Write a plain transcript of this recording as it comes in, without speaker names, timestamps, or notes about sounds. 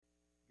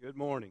Good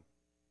morning.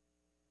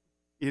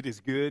 It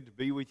is good to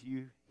be with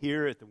you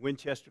here at the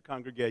Winchester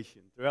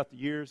congregation. Throughout the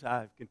years,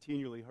 I've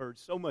continually heard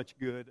so much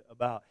good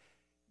about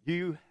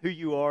you, who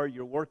you are,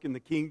 your work in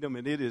the kingdom,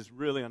 and it is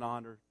really an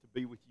honor to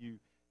be with you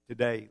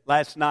today.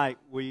 Last night,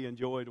 we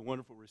enjoyed a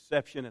wonderful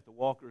reception at the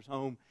Walker's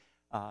home.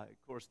 Of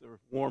course, the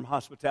warm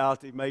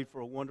hospitality made for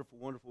a wonderful,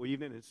 wonderful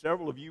evening, and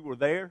several of you were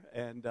there,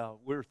 and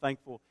we're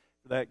thankful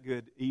for that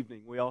good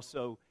evening. We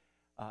also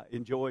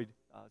enjoyed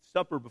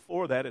supper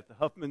before that at the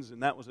Huffmans,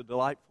 and that was a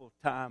delightful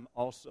time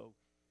also.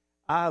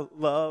 I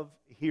love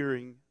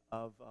hearing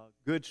of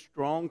good,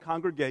 strong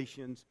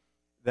congregations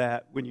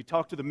that when you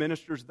talk to the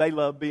ministers, they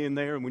love being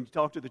there, and when you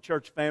talk to the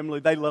church family,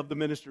 they love the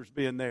ministers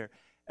being there.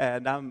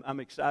 And I'm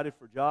excited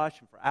for Josh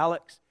and for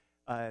Alex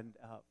and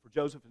for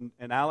Joseph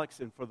and Alex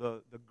and for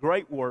the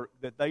great work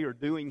that they are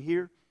doing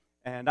here.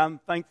 And I'm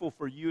thankful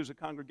for you as a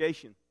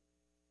congregation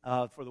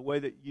for the way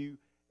that you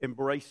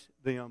embrace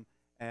them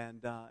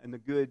and the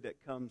good that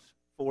comes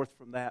forth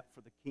from that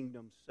for the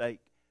kingdom's sake.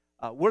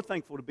 We're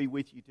thankful to be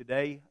with you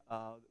today.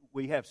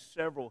 We have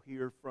several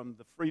here from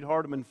the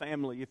Freed-Hardeman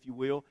family, if you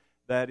will,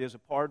 that is a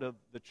part of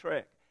the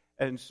trek.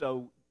 And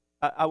so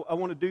I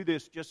want to do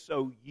this just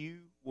so you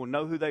will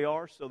know who they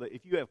are, so that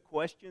if you have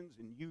questions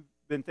and you've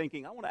been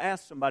thinking, I want to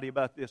ask somebody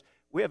about this,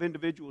 we have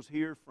individuals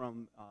here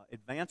from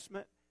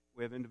advancement.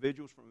 We have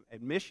individuals from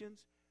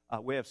admissions.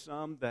 We have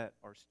some that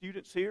are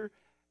students here.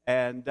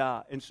 And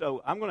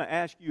so I'm going to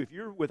ask you, if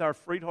you're with our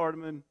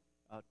Freed-Hardeman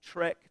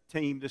Trek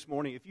team this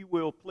morning, if you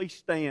will, please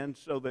stand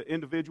so that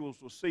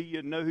individuals will see you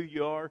and know who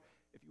you are.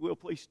 If you will,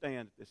 please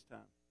stand at this time.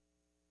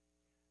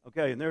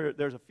 Okay, and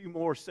there's a few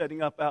more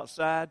setting up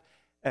outside,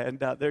 and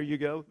there you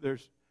go.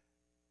 There's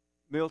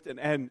Milton,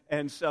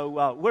 and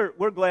so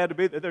we're glad to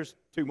be there. There's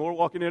two more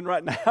walking in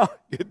right now.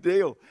 Good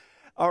deal.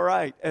 All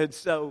right, and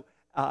so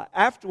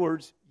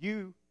afterwards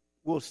you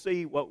will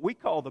see what we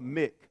call the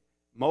MIC,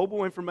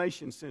 Mobile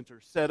Information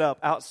Center, set up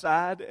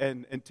outside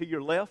and to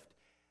your left.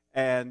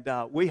 And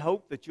we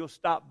hope that you'll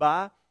stop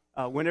by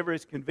whenever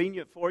it's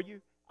convenient for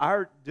you.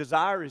 Our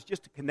desire is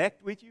just to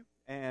connect with you.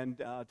 And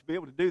to be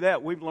able to do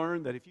that, we've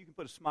learned that if you can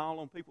put a smile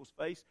on people's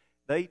face,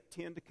 they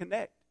tend to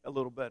connect a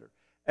little better.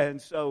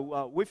 And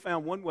so we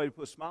found one way to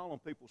put a smile on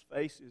people's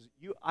face is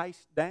you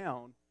ice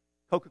down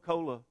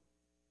Coca-Cola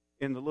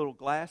in the little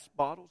glass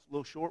bottles,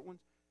 little short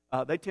ones.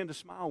 They tend to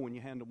smile when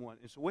you hand them one.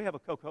 And so we have a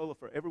Coca-Cola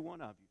for every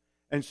one of you.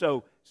 And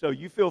so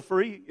you feel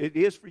free. It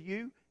is for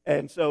you.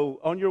 And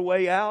so on your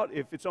way out,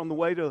 if it's on the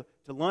way to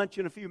lunch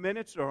in a few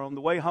minutes or on the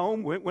way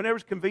home, whenever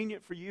it's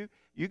convenient for you,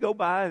 you go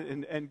by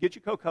and get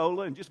your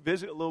Coca-Cola and just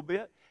visit a little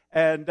bit.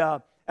 And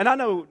I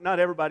know not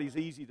everybody's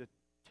easy to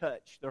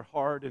touch. They're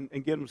hard and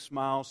get them to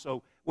smile.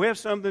 So we have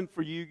something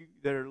for you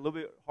that are a little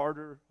bit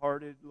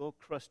harder-hearted, a little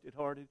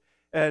crusted-hearted.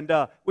 And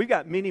we've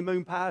got mini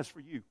moon pies for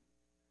you.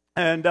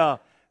 And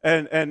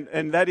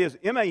that is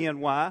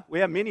M-A-N-Y. We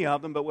have many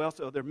of them,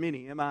 but they're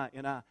mini,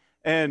 M-I-N-I.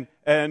 And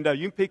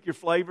you can pick your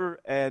flavor,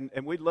 and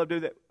we'd love to do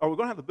that. Are we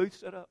going to have the booth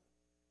set up?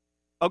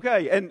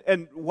 Okay,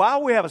 and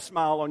while we have a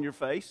smile on your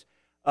face,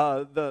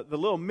 the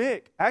little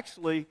mic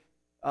actually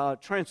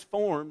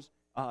transforms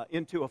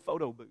into a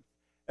photo booth.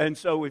 And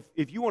so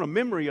if you want a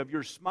memory of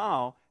your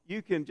smile,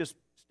 you can just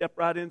step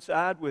right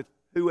inside with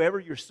whoever,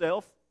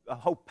 yourself, a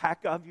whole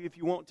pack of you if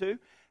you want to.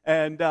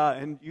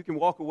 And you can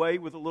walk away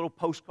with a little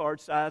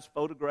postcard-sized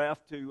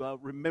photograph to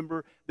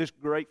remember this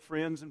great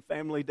Friends and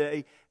Family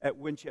Day at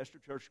Winchester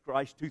Church of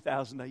Christ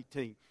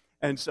 2018.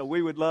 And so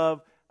we would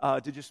love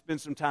to just spend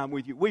some time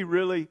with you. We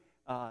really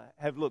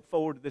have looked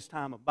forward to this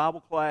time of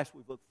Bible class.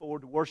 We've looked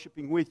forward to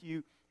worshiping with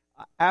you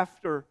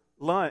after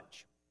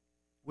lunch,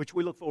 which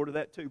we look forward to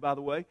that too, by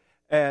the way.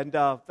 And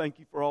thank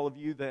you for all of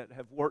you that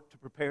have worked to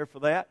prepare for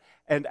that.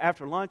 And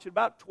after lunch, at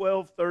about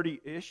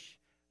 12:30-ish,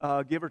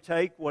 give or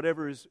take,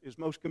 whatever is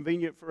most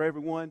convenient for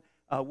everyone,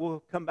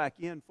 we'll come back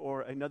in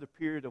for another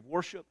period of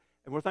worship.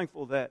 And we're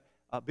thankful that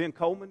Ben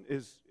Coleman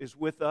is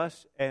with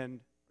us. And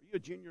are you a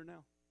junior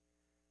now?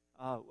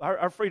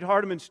 Our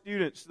Freed-Hardeman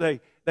students, they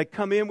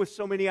come in with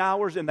so many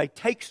hours and they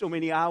take so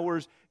many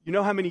hours. You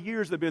know how many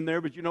years they've been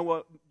there, but you know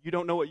what? You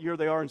don't know what year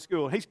they are in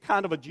school. He's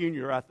kind of a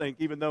junior, I think,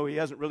 even though he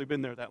hasn't really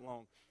been there that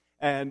long.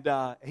 And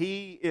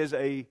he is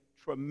a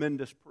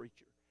tremendous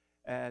preacher.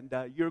 And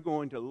you're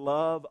going to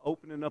love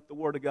opening up the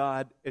Word of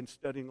God and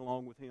studying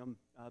along with him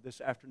this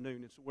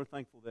afternoon. And so we're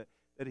thankful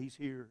that he's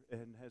here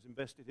and has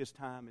invested his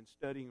time in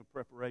studying and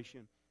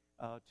preparation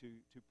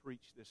to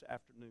preach this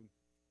afternoon.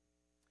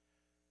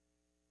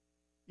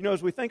 You know,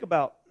 as we think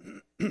about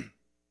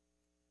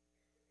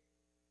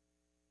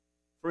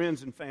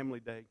Friends and Family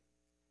Day,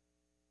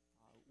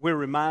 we're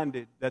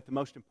reminded that the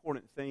most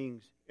important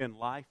things in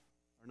life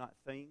are not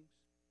things.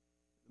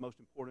 The most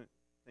important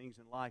things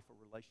in life are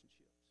relationships.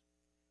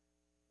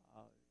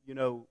 You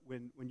know,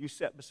 when you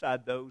sit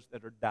beside those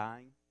that are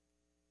dying,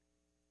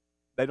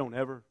 they don't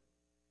ever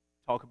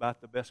talk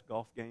about the best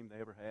golf game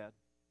they ever had.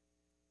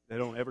 They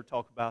don't ever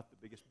talk about the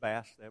biggest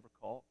bass they ever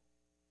caught,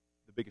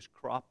 the biggest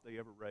crop they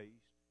ever raised.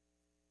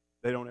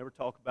 They don't ever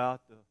talk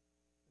about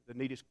the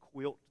neatest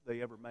quilt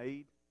they ever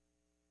made.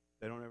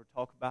 They don't ever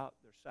talk about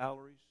their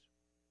salaries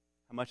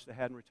how much they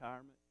had in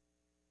retirement.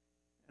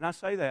 And I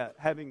say that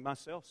having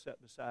myself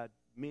sat beside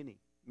many,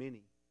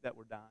 many that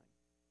were dying.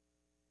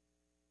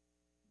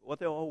 But what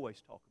they'll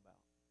always talk about,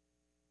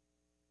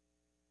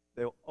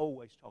 they'll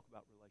always talk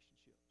about relationships.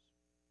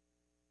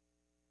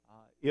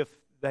 If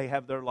they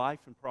have their life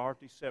and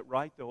priorities set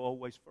right, they'll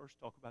always first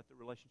talk about their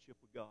relationship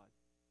with God.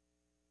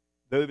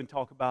 They'll even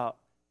talk about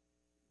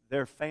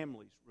their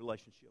family's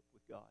relationship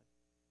with God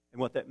and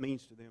what that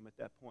means to them at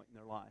that point in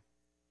their life.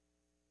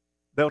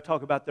 They'll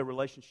talk about their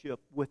relationship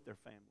with their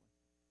family.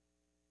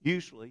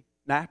 Usually,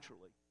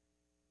 naturally,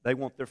 they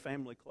want their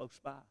family close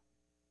by.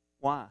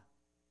 Why?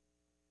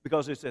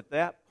 Because it's at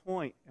that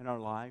point in our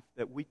life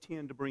that we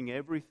tend to bring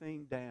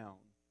everything down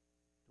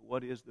to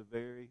what is the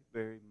very,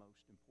 very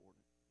most important.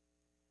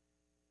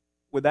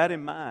 With that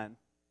in mind,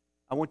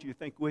 I want you to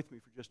think with me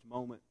for just a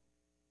moment.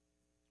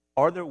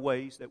 Are there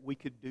ways that we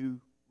could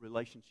do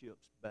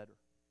relationships better?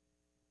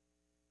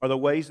 Are there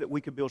ways that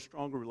we could build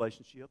stronger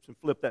relationships? And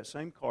flip that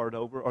same card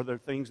over, are there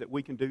things that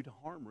we can do to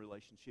harm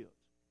relationships?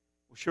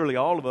 Well, surely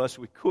all of us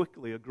would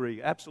quickly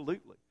agree,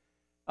 absolutely.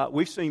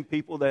 We've seen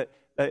people that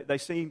they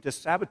seem to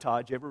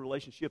sabotage every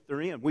relationship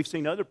they're in. We've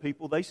seen other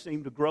people, they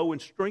seem to grow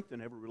and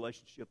strengthen every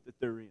relationship that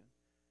they're in.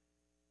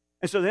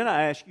 And so then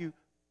I ask you,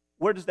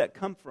 where does that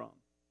come from?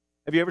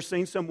 Have you ever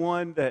seen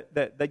someone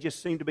that they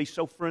just seem to be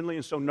so friendly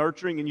and so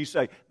nurturing, and you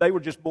say, they were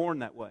just born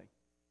that way?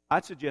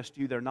 I'd suggest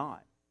to you they're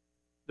not.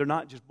 They're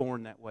not just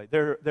born that way.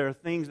 There are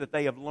things that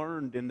they have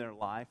learned in their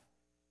life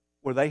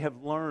where they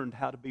have learned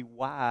how to be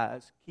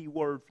wise, key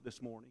word for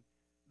this morning.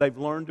 They've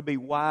learned to be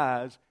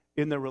wise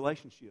in their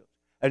relationships.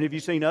 And have you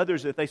seen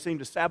others that they seem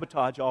to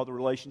sabotage all the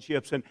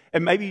relationships?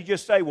 And maybe you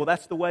just say, well,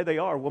 that's the way they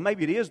are. Well,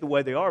 maybe it is the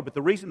way they are, but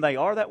the reason they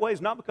are that way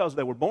is not because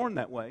they were born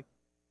that way.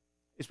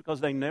 It's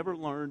because they never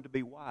learned to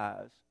be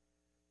wise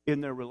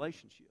in their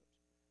relationships.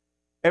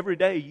 Every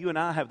day, you and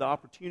I have the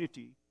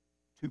opportunity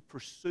to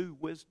pursue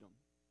wisdom.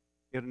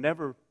 It'll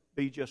never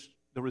be just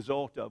the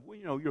result of, well,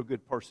 you're a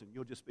good person,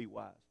 you'll just be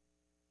wise.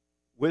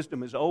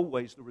 Wisdom is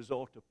always the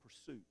result of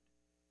pursuit.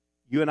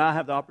 You and I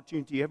have the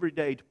opportunity every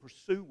day to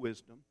pursue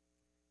wisdom.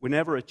 We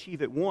never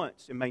achieve it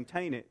once and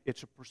maintain it.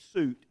 It's a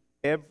pursuit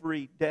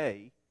every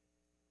day.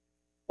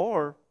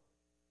 Or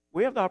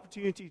we have the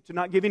opportunity to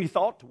not give any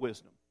thought to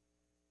wisdom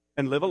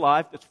and live a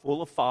life that's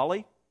full of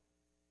folly,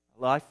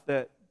 a life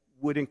that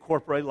would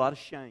incorporate a lot of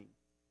shame.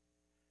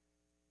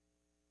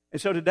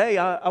 And so today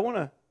I want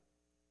to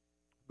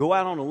go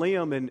out on a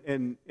limb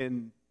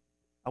and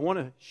I want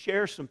to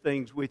share some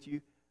things with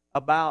you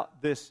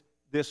about this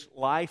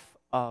life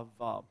of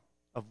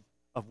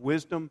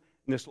wisdom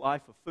and this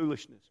life of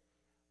foolishness.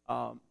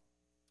 I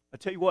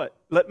tell you what,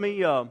 let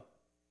me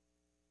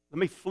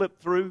flip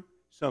through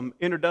some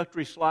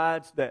introductory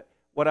slides. That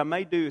what I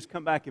may do is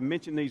come back and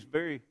mention these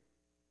very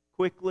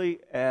quickly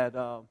as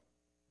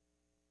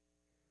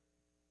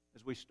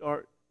we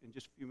start in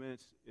just a few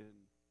minutes.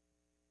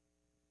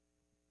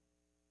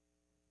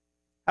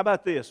 How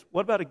about this?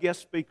 What about a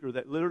guest speaker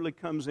that literally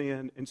comes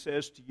in and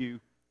says to you,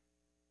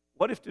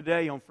 what if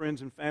today on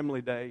Friends and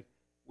Family Day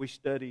we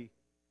study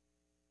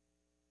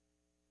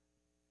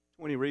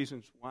 20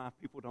 reasons why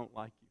people don't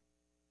like you?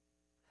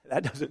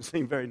 That doesn't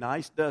seem very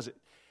nice, does it?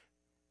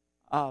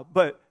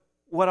 But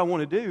what I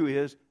want to do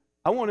is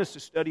I want us to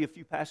study a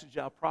few passages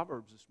out of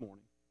Proverbs this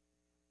morning.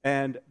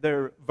 And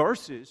they're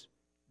verses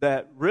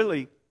that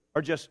really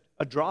are just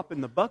a drop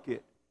in the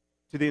bucket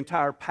to the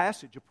entire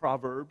passage of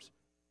Proverbs,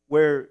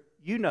 where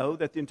you know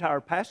that the entire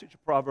passage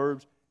of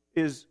Proverbs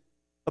is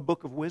a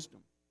book of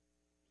wisdom.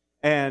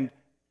 And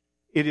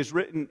it is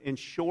written in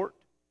short,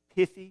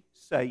 pithy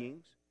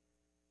sayings,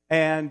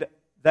 and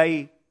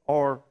they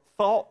are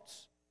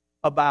thoughts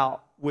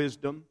about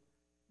wisdom,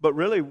 but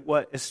really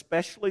what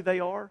especially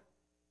they are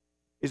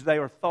is they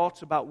are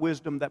thoughts about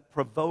wisdom that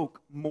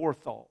provoke more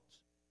thoughts.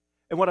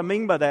 And what I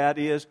mean by that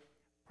is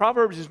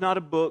Proverbs is not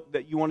a book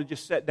that you want to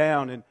just sit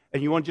down and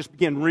you want to just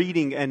begin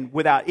reading, and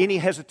without any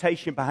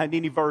hesitation behind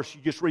any verse,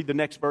 you just read the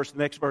next verse, the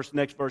next verse, the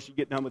next verse, you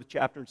get done with the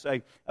chapter and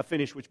say, I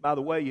finished. Which, by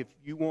the way, if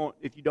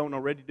you don't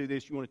already do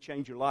this, you want to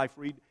change your life,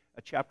 read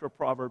a chapter of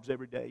Proverbs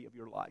every day of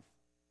your life.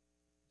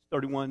 It's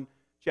 31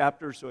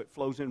 chapters, so it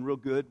flows in real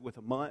good with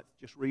a month.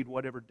 Just read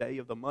whatever day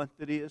of the month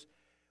it is,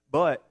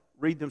 but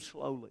read them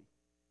slowly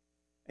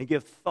and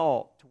give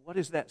thought to what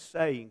is that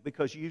saying,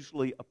 because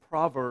usually a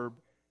proverb,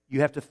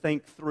 you have to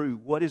think through,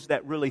 what is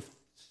that really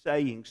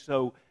saying?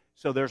 So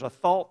there's a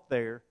thought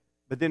there,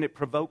 but then it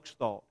provokes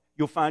thought.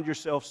 You'll find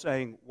yourself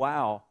saying,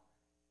 wow,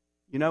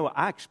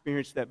 I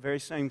experienced that very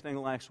same thing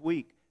last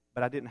week,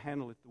 but I didn't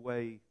handle it the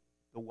way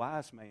the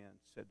wise man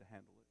said to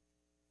handle it.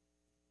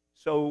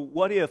 So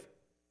what if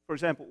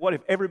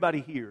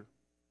everybody here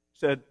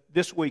said,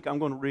 this week I'm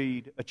going to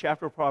read a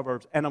chapter of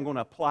Proverbs and I'm going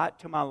to apply it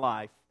to my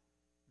life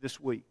this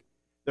week?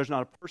 There's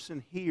not a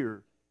person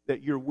here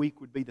that your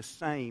week would be the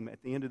same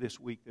at the end of this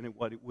week than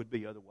what it would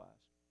be otherwise.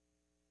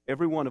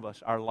 Every one of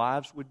us, our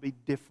lives would be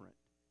different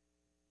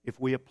if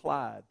we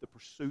applied the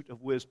pursuit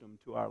of wisdom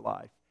to our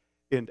life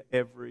in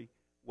every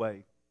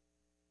way.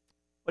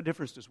 What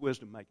difference does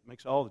wisdom make? It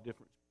makes all the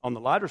difference. On the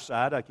lighter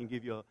side, I can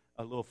give you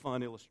a little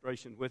fun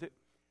illustration with it.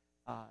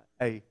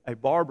 A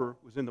barber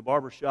was in the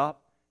barber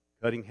shop,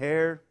 cutting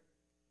hair,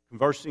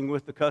 conversing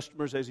with the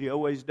customers as he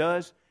always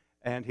does,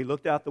 and he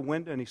looked out the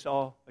window and he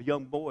saw a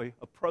young boy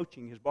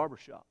approaching his barber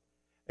shop.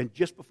 And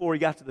just before he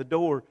got to the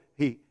door,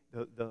 the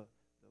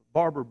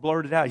barber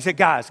blurted out, he said,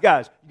 guys,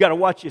 you got to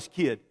watch this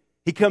kid.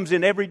 He comes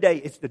in every day.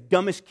 It's the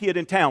dumbest kid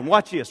in town.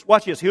 Watch this.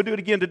 He'll do it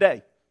again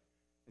today.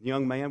 The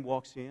young man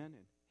walks in and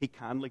he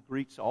kindly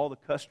greets all the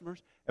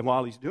customers. And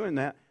while he's doing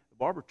that, the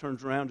barber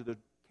turns around to the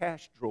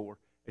cash drawer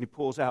and he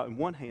pulls out in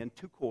one hand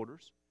 2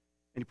 quarters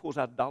and he pulls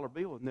out a dollar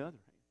bill in the other hand.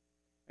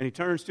 And he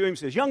turns to him and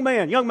says, young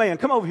man,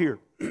 come over here.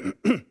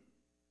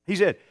 He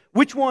said,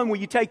 which one will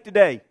you take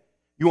today?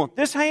 You want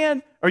this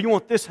hand or you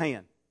want this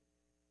hand?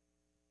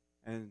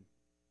 And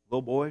the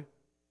little boy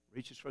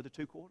reaches for the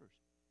 2 quarters.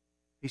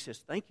 He says,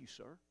 thank you,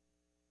 sir.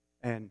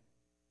 And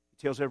he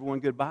tells everyone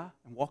goodbye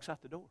and walks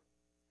out the door.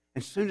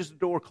 And as soon as the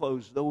door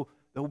closes, the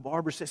old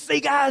barber says, see,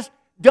 guys,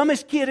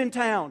 dumbest kid in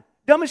town.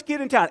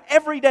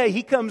 Every day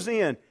he comes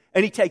in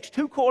and he takes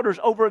 2 quarters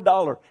over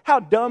 $1. How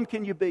dumb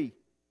can you be?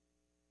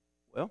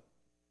 Well,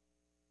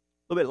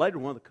 a little bit later,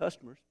 one of the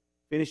customers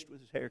finished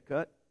with his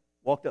haircut,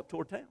 walked up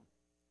toward town.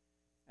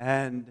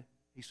 And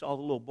he saw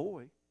the little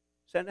boy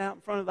sitting out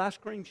in front of the ice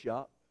cream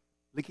shop,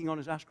 licking on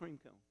his ice cream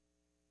cone.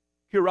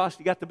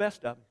 Curiosity got the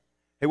best of him.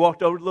 He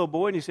walked over to the little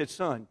boy and he said,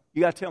 son,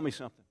 you got to tell me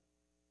something.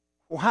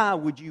 Why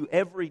would you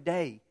every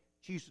day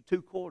choose the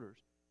 2 quarters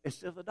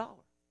instead of $1? The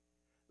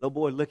little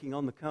boy licking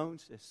on the cone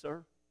says,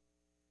 sir,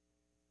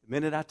 the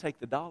minute I take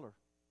the $1,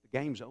 the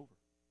game's over.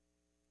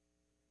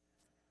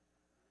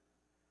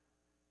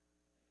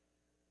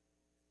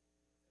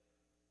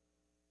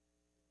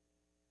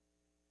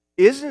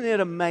 Isn't it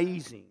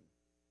amazing?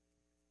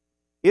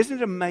 Isn't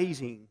it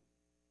amazing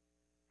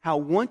how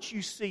once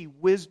you see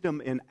wisdom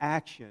in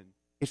action,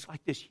 it's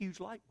like this huge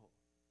light bulb.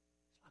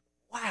 It's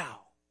like, wow,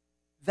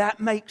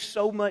 that makes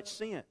so much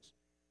sense.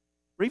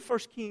 Read 1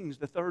 Kings,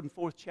 the 3rd and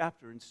 4th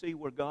chapter, and see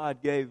where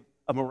God gave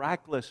a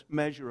miraculous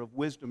measure of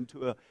wisdom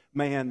to a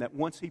man that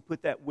once he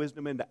put that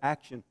wisdom into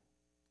action,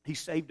 he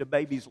saved a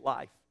baby's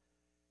life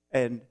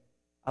and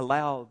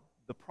allowed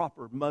the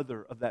proper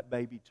mother of that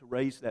baby to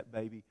raise that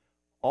baby,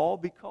 all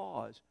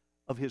because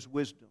of his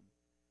wisdom.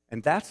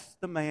 And that's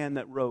the man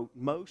that wrote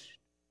most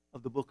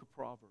of the book of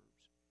Proverbs.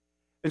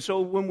 And so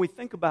when we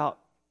think about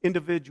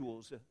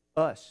individuals,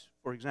 us,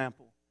 for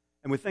example,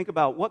 and we think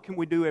about what can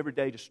we do every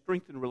day to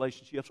strengthen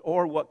relationships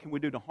or what can we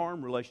do to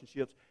harm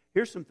relationships,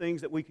 here's some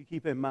things that we could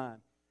keep in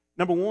mind.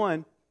 Number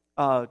one,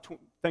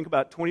 think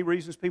about 20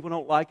 reasons people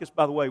don't like us.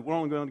 By the way, we're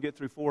only going to get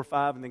through 4 or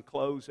 5 and then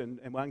close, and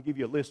I can give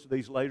you a list of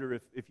these later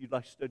if you'd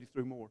like to study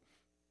through more.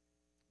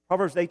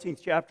 Proverbs 18th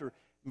chapter,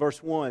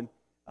 verse 1,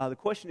 the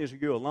question is, are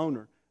you a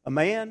loner? A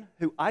man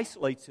who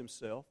isolates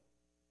himself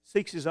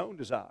seeks his own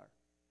desire.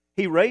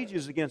 He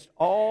rages against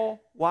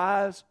all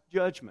wise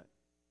judgment.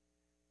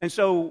 And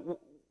so,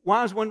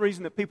 why is one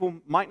reason that people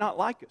might not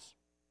like us?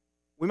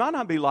 We might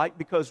not be liked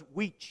because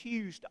we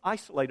choose to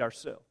isolate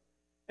ourselves.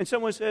 And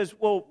someone says,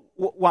 well,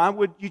 why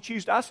would you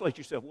choose to isolate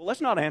yourself? Well, let's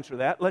not answer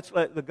that. Let's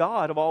let the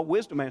God of all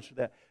wisdom answer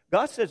that.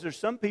 God says there's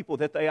some people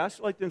that they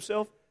isolate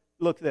themselves,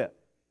 look at that,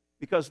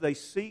 because they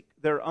seek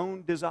their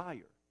own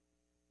desire.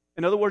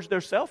 In other words,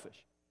 they're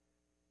selfish.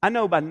 I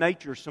know by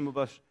nature some of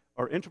us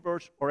are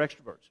introverts or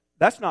extroverts.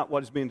 That's not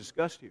what is being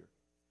discussed here.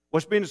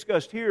 What's being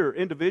discussed here are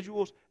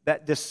individuals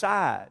that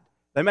decide,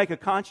 they make a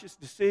conscious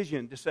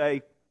decision to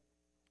say,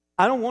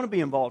 I don't want to be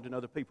involved in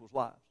other people's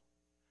lives.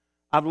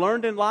 I've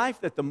learned in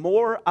life that the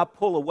more I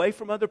pull away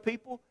from other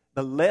people,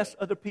 the less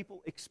other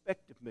people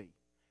expect of me.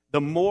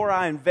 The more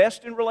I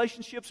invest in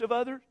relationships of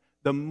others,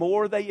 the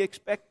more they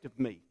expect of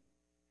me.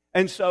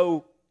 And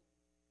so,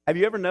 have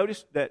you ever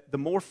noticed that the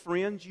more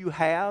friends you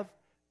have,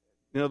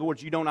 in other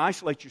words, you don't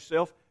isolate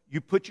yourself, you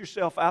put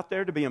yourself out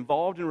there to be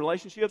involved in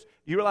relationships,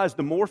 you realize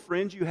the more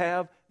friends you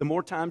have, the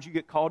more times you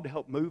get called to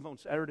help move on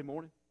Saturday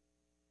morning?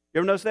 You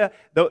ever notice that?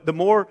 The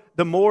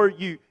more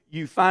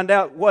you find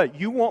out, what,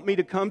 you want me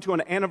to come to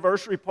an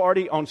anniversary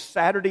party on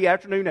Saturday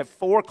afternoon at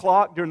 4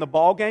 o'clock during the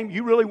ball game?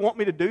 You really want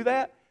me to do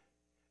that?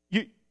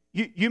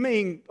 You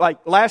mean like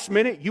last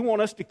minute you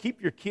want us to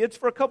keep your kids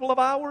for a couple of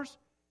hours?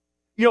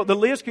 You know, the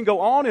list can go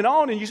on,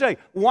 and you say,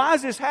 why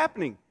is this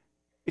happening?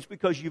 It's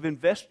because you've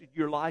invested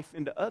your life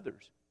into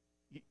others.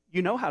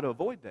 You know how to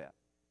avoid that.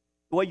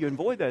 The way you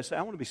avoid that is say,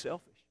 I want to be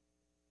selfish.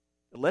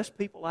 The less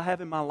people I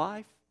have in my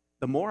life,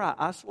 the more I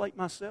isolate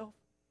myself,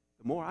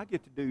 the more I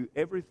get to do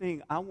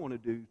everything I want to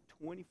do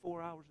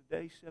 24 hours a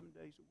day, 7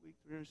 days a week,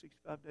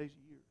 365 days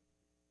a year.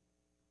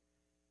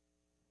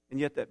 And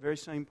yet that very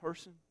same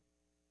person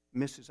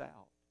misses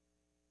out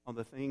on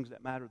the things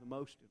that matter the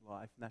most in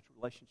life, and that's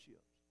relationships.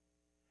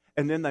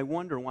 And then they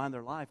wonder why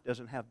their life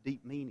doesn't have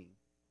deep meaning.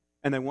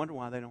 And they wonder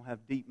why they don't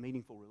have deep,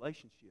 meaningful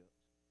relationships.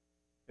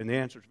 And the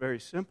answer is very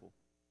simple.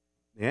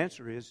 The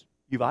answer is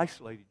you've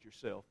isolated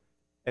yourself.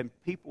 And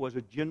people, as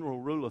a general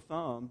rule of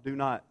thumb, do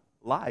not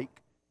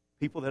like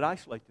people that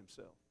isolate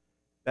themselves.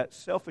 That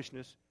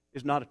selfishness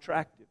is not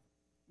attractive.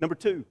 Number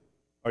two,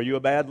 Are you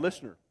a bad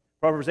listener?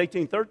 Proverbs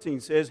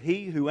 18:13 says,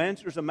 he who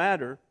answers a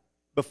matter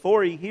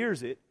before he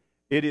hears it,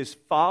 it is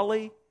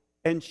folly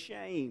and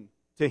shame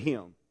to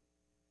him.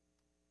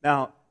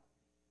 Now,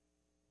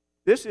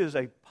 this is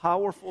a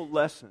powerful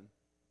lesson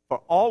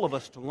for all of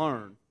us to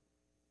learn,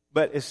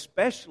 but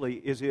especially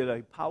is it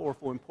a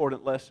powerful,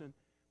 important lesson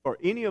for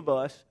any of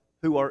us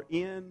who are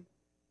in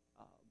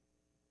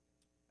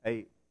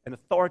an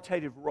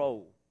authoritative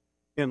role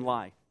in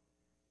life.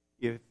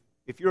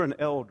 If you're an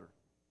elder,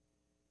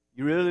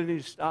 you really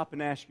need to stop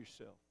and ask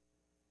yourself,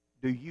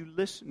 do you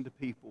listen to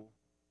people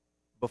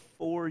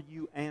before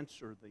you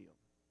answer them?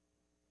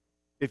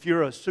 If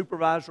you're a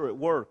supervisor at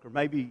work, or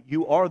maybe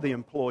you are the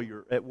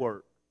employer at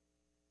work,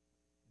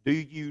 do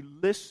you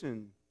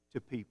listen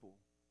to people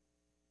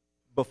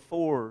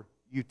before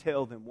you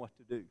tell them what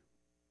to do?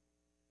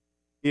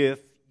 If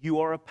you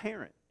are a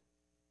parent,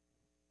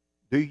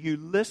 do you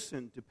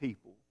listen to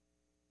people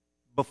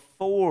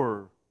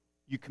before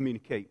you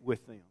communicate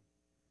with them?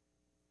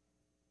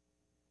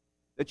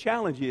 The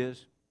challenge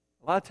is,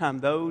 a lot of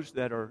times those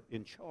that are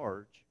in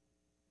charge,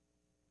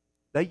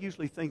 they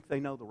usually think they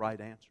know the right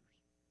answers.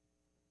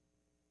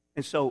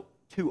 And so,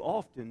 too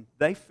often,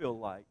 they feel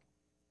like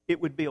it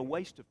would be a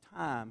waste of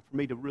time for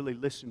me to really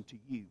listen to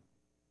you.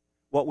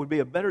 What would be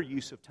a better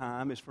use of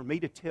time is for me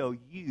to tell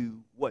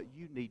you what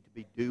you need to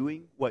be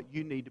doing, what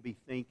you need to be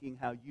thinking,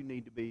 how you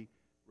need to be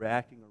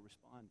reacting or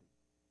responding.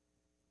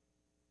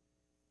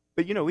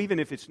 But even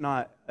if it's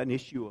not an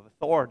issue of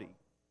authority,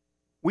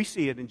 we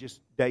see it in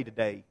just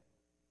day-to-day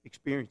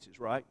experiences,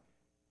 right?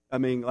 I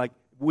mean, like,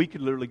 we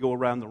could literally go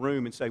around the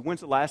room and say,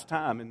 when's the last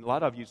time? And a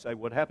lot of you say,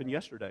 what happened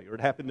yesterday? Or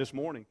it happened this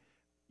morning.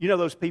 You know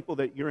those people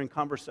that you're in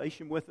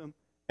conversation with them,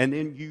 and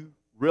then you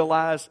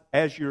realize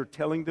as you're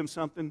telling them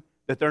something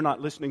that they're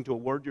not listening to a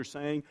word you're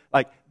saying?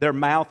 Like, their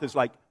mouth is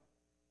like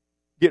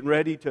getting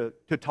ready to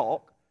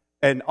talk,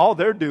 and all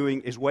they're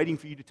doing is waiting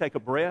for you to take a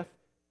breath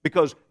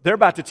because they're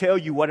about to tell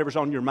you whatever's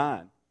on your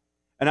mind.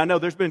 And I know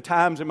there's been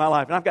times in my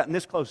life, and I've gotten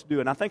this close to do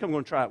it, and I think I'm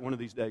going to try it one of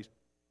these days.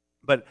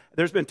 But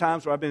there's been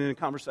times where I've been in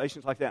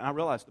conversations like that, and I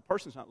realize the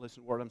person's not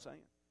listening to what I'm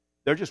saying.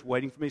 They're just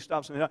waiting for me to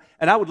stop saying that.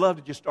 And I would love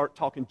to just start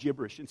talking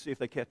gibberish and see if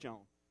they catch on.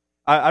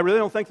 I really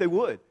don't think they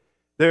would.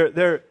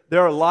 There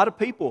are a lot of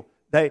people,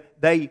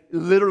 they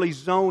literally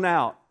zone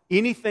out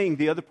anything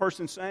the other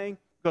person's saying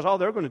because all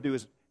they're going to do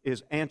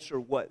is answer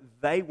what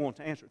they want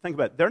to answer. Think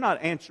about it. They're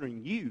not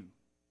answering you.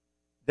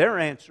 They're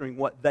answering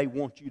what they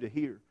want you to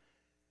hear.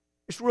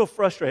 It's real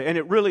frustrating, and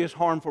it really is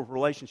harmful for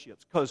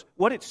relationships because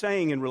what it's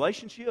saying in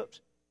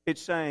relationships,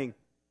 it's saying,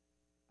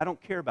 I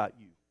don't care about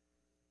you.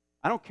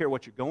 I don't care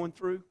what you're going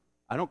through.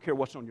 I don't care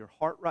what's on your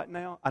heart right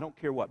now. I don't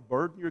care what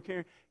burden you're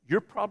carrying. You're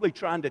probably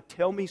trying to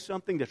tell me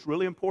something that's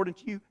really important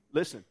to you.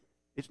 Listen,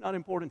 it's not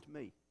important to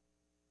me.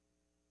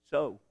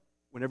 So,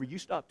 whenever you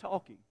stop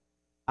talking,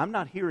 I'm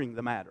not hearing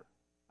the matter.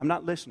 I'm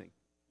not listening.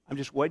 I'm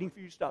just waiting for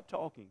you to stop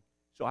talking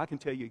so I can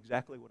tell you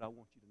exactly what I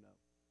want you to know.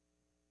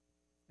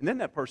 And then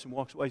that person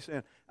walks away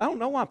saying, I don't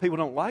know why people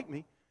don't like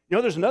me.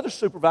 There's another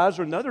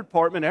supervisor in another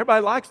department.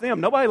 Everybody likes them.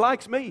 Nobody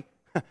likes me.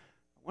 I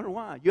wonder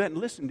why. You hadn't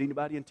listened to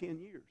anybody in 10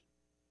 years.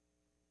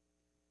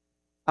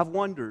 I've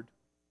wondered,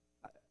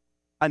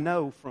 I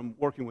know from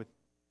working with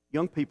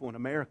young people in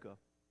America,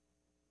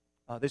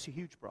 this is a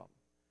huge problem.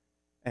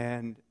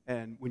 And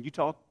when you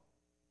talk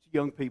to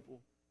young people,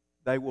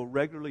 they will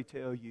regularly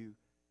tell you,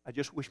 I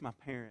just wish my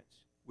parents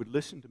would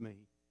listen to me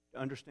to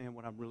understand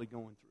what I'm really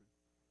going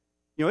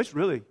through. It's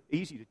really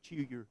easy to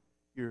chew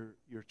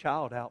your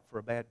child out for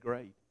a bad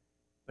grade.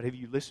 But have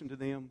you listened to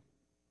them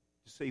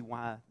to see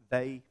why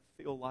they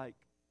feel like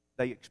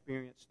they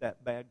experienced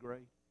that bad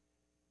grade?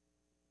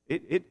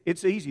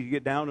 It's easy to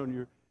get down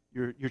on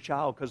your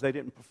child because they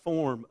didn't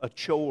perform a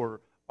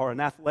chore or an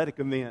athletic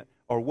event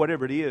or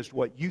whatever it is,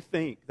 what you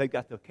think they've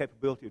got the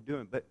capability of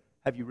doing. But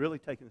have you really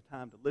taken the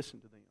time to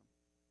listen to them,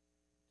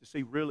 to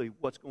see really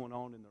what's going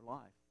on in their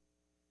life?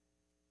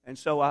 And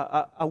so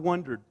I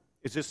wondered,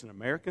 is this an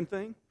American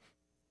thing?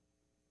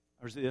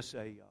 Or is this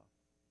a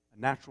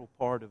natural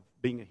part of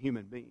being a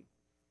human being?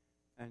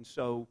 And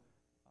so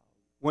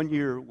one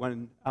year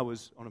when I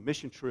was on a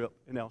mission trip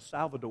in El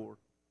Salvador,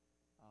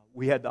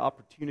 we had the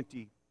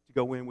opportunity to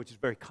go in, which is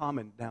very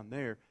common down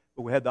there,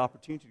 but we had the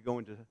opportunity to go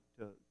into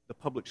the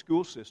public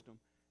school system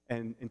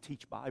and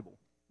teach Bible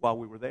while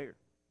we were there.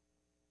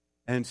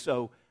 And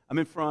so I'm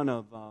in front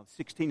of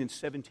 16 and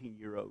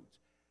 17-year-olds,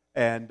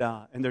 and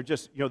they're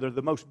just, they're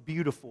the most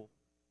beautiful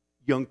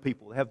young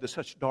people. They have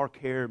such dark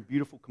hair and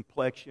beautiful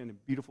complexion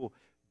and beautiful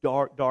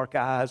dark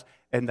eyes,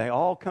 and they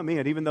all come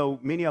in, even though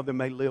many of them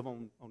may live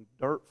on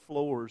dirt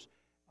floors,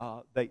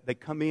 they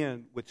come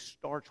in with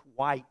starch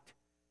white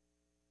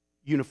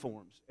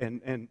uniforms,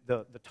 and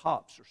the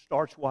tops are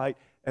starch white,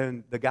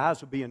 and the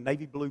guys will be in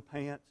navy blue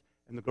pants,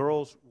 and the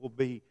girls will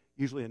be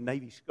usually in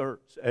navy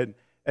skirts.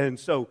 And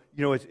so,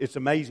 it's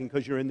amazing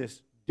because you're in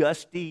this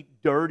dusty,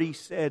 dirty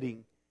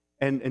setting,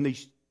 and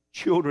these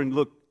children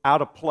look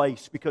out of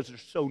place because they're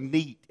so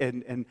neat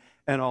and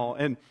all.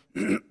 And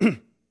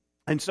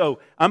and so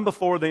I'm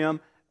before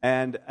them,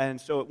 and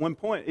so at one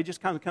point, it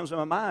just kind of comes to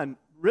my mind,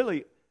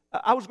 really,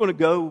 I was going to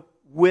go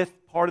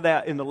with part of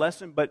that in the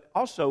lesson, but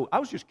also I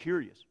was just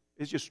curious.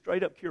 It's just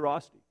straight up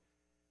curiosity.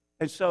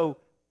 And so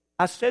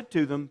I said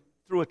to them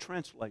through a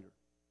translator,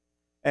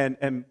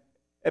 and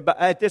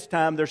at this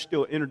time there's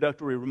still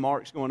introductory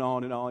remarks going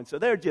on and all, and so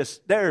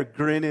they're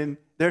grinning,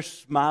 they're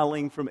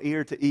smiling from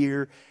ear to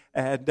ear,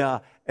 and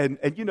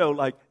you know,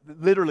 like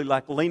literally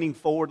like leaning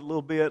forward a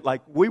little bit,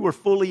 like we were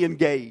fully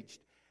engaged.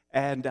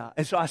 And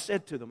so I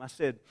said to them, I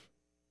said,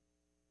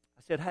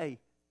 hey,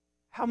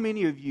 how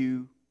many of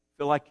you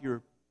feel like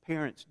your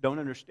parents don't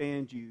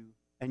understand you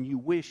and you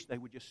wish they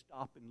would just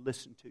stop and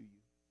listen to you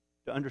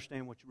to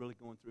understand what you're really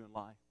going through in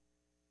life?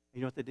 And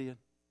you know what they did?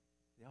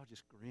 They all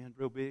just grinned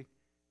real big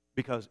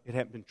because it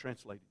hadn't been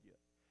translated yet.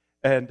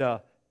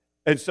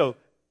 And so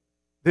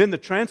then the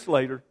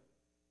translator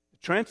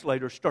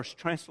starts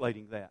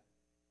translating that.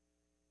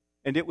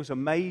 And it was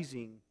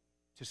amazing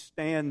to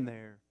stand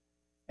there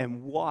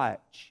and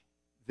watch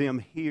them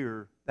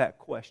hear that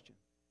question.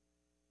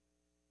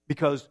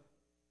 Because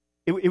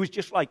it was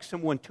just like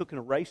someone took an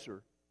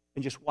eraser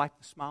and just wiped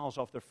the smiles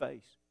off their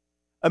face.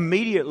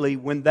 Immediately,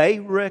 when they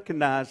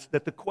recognized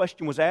that the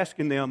question was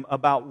asking them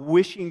about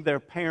wishing their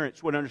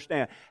parents would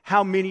understand,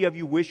 how many of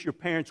you wish your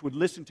parents would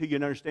listen to you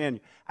and understand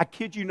you? I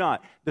kid you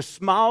not. The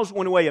smiles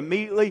went away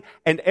immediately,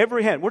 and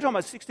every hand, we're talking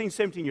about 16,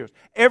 17 years,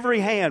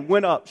 every hand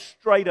went up,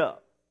 straight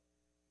up.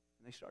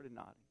 And they started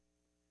nodding.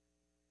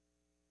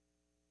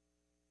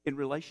 In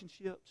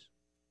relationships,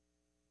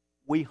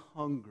 we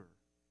hunger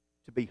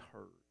to be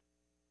heard.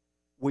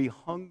 We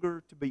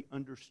hunger to be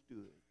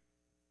understood.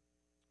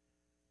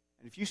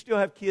 And if you still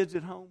have kids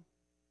at home,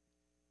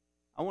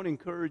 I want to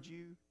encourage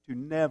you to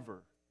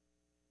never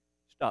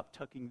stop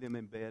tucking them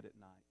in bed at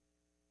night.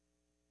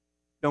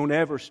 Don't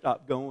ever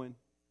stop going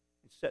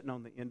and sitting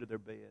on the end of their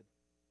bed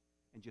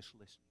and just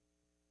listening.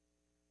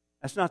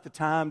 That's not the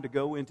time to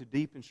go into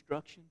deep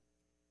instruction,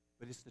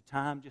 but it's the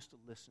time just to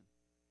listen.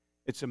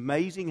 It's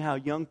amazing how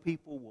young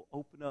people will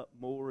open up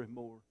more and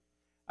more.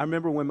 I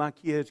remember when my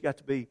kids got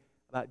to be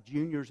about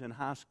juniors in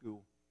high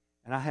school,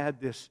 and I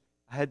had this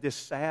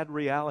sad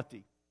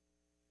reality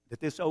that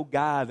this old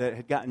guy that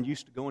had gotten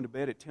used to going to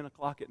bed at 10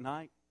 o'clock at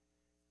night,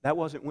 that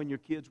wasn't when your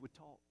kids would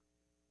talk.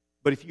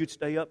 But if you'd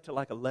stay up till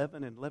like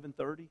 11 and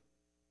 11:30,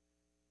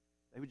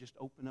 they would just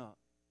open up.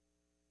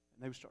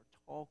 And they would start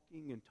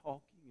talking and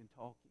talking and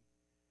talking.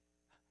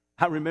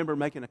 I remember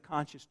making a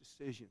conscious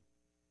decision.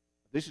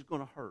 This is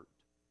going to hurt.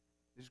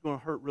 This is going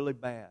to hurt really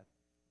bad.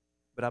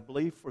 But I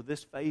believe for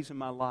this phase in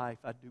my life,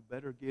 I'd do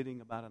better getting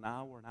about an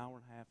hour and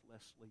a half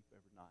less sleep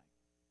every night.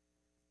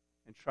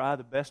 And try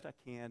the best I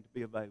can to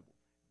be available.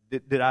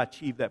 Did I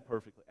achieve that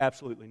perfectly?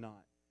 Absolutely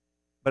not.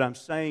 But I'm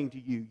saying to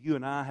you, you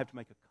and I have to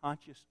make a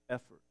conscious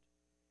effort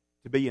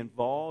to be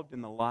involved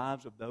in the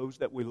lives of those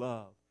that we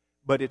love.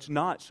 But it's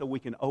not so we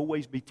can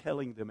always be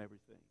telling them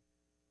everything.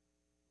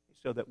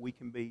 It's so that we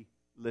can be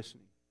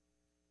listening.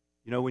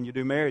 You know, when you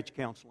do marriage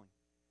counseling,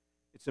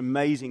 it's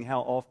amazing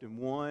how often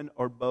one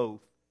or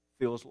both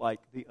feels like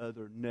the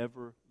other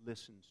never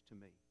listens to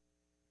me.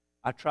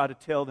 I try to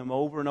tell them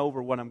over and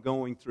over what I'm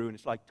going through, and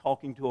it's like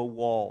talking to a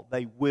wall.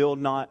 They will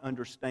not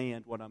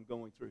understand what I'm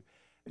going through.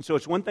 And so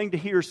it's one thing to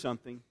hear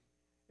something.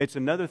 It's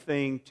another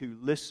thing to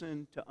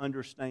listen, to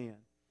understand.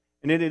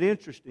 And isn't it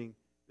interesting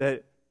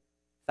that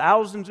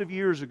thousands of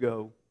years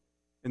ago,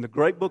 in the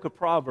great book of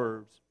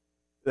Proverbs,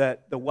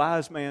 that the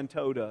wise man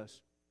told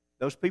us,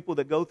 those people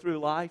that go through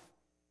life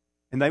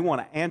and they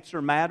want to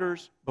answer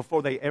matters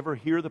before they ever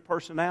hear the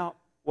person out,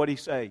 what did he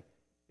say?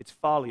 It's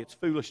folly, it's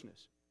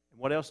foolishness. And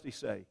what else did he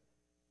say?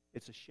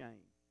 It's a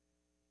shame.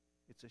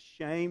 It's a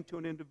shame to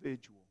an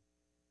individual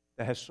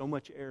that has so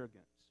much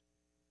arrogance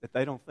that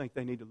they don't think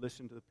they need to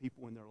listen to the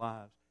people in their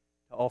lives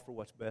to offer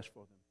what's best for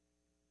them.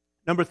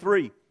 Number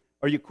 3,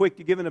 are you quick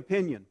to give an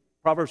opinion?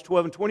 Proverbs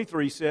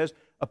 12:23 says,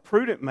 a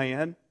prudent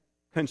man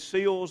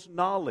conceals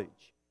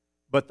knowledge,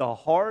 but the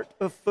heart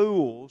of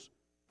fools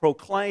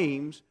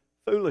proclaims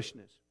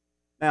foolishness.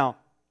 Now,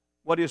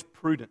 what is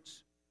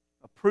prudence?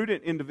 A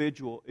prudent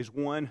individual is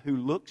one who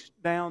looks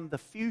down the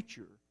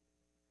future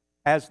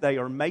as they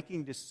are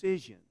making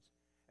decisions,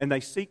 and they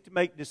seek to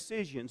make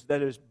decisions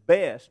that is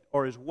best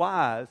or is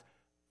wise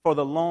for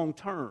the long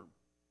term.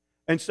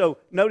 And so,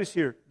 notice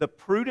here, the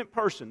prudent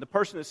person, the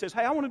person that says,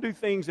 hey, I want to do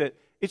things that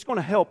it's going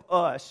to help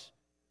us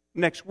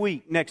next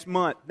week, next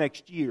month,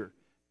 next year.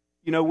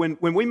 You know,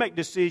 when we make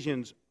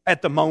decisions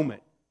at the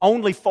moment,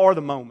 only for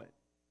the moment,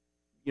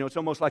 you know, it's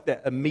almost like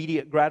that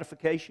immediate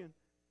gratification.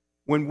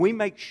 When we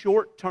make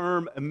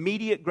short-term,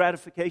 immediate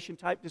gratification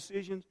type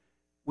decisions,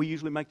 we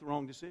usually make the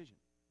wrong decision.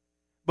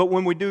 But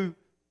when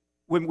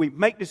we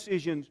make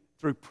decisions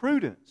through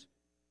prudence,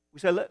 we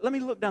say, let me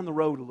look down the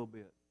road a little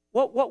bit.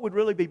 What would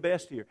really be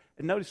best here?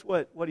 And notice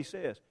what he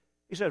says.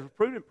 He says a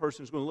prudent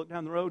person is going to look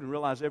down the road and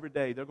realize every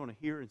day they're going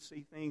to hear and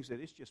see things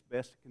that it's just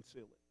best to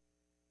conceal it.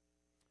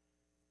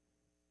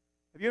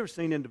 Have you ever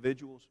seen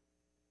individuals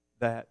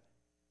that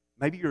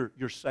maybe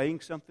you're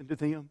saying something to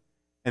them,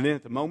 and then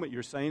at the moment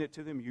you're saying it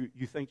to them,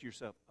 you think to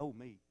yourself, oh,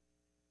 me.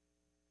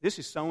 This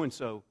is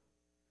so-and-so.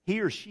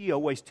 He or she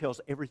always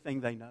tells everything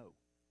they know.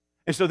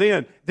 And so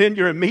then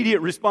your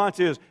immediate response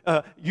is,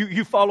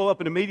 you follow up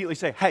and immediately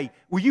say, hey,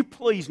 will you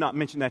please not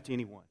mention that to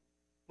anyone?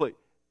 Please.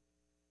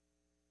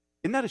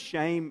 Isn't that a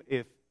shame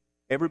if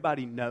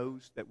everybody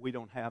knows that we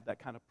don't have that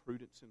kind of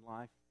prudence in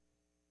life?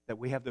 That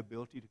we have the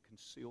ability to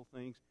conceal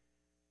things?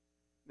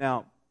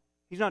 Now,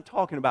 he's not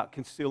talking about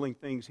concealing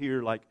things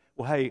here like,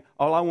 well, hey,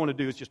 all I want to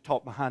do is just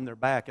talk behind their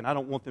back and I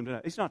don't want them to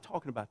know. He's not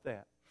talking about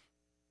that.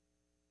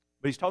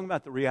 But he's talking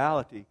about the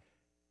reality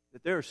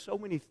that there are so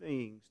many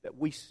things that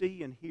we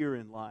see and hear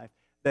in life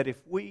that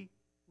if we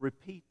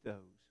repeat those,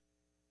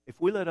 if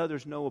we let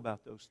others know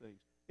about those things,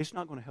 it's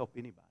not going to help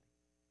anybody.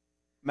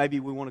 Maybe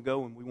we want to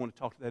go and we want to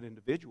talk to that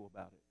individual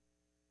about it.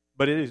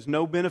 But it is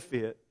no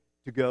benefit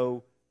to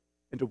go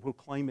and to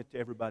proclaim it to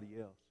everybody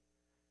else.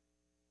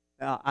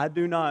 Now, I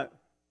do not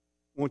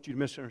want you to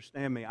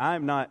misunderstand me. I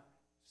am not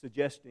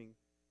suggesting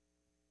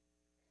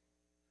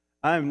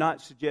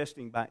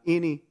by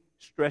any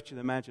stretch of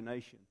the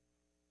imagination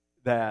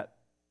that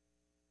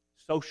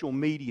social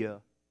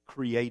media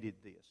created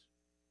this.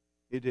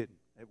 It didn't.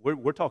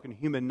 We're talking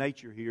human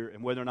nature here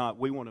and whether or not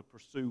we want to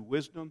pursue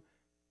wisdom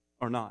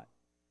or not.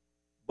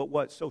 But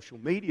what social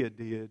media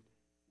did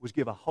was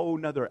give a whole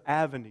nother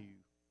avenue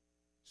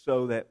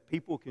so that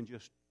people can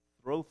just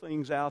throw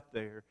things out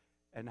there.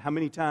 And how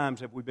many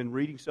times have we been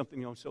reading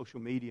something on social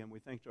media and we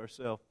think to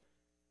ourselves,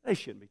 they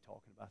shouldn't be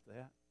talking about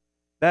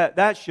that.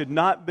 That should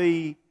not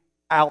be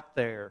out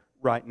there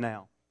right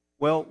now.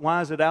 Well,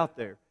 why is it out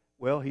there?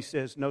 Well, he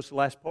says, notice the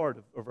last part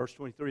of verse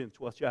 23 in the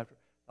 12th chapter.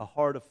 The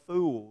heart of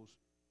fools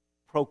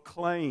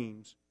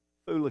proclaims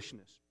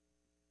foolishness.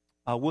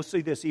 We'll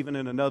see this even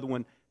in another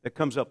one that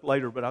comes up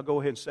later, but I'll go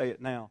ahead and say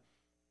it now.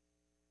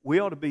 We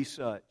ought to be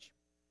such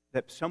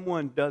that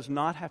someone does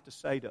not have to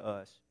say to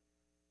us,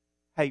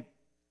 hey,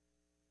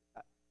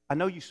 I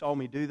know you saw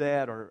me do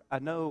that, or I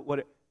know what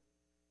it...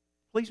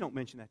 Please don't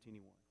mention that to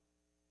anyone.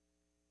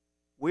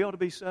 We ought to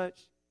be such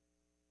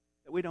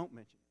that we don't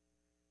mention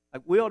it.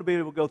 Like we ought to be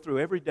able to go through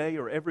every day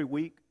or every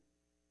week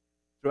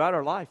throughout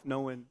our life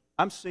knowing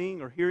I'm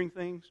seeing or hearing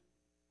things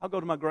I'll go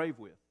to my grave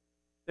with.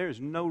 There is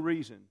no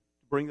reason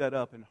to bring that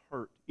up and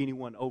hurt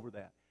anyone over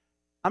that.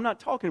 I'm not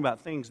talking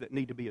about things that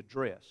need to be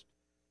addressed,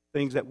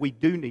 things that we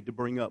do need to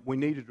bring up, we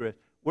need to address.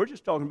 We're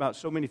just talking about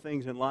so many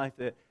things in life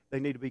that they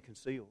need to be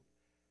concealed.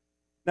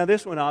 Now,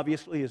 this one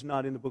obviously is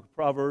not in the book of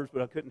Proverbs,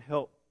 but I couldn't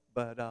help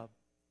but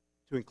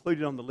to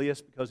include it on the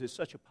list because it's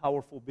such a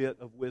powerful bit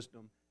of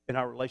wisdom in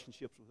our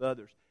relationships with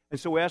others. And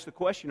so we ask the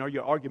question, are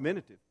you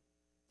argumentative?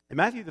 In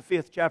Matthew the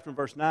 5th chapter and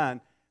verse 9,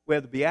 we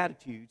have the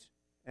Beatitudes.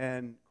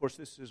 And, of course,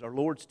 this is our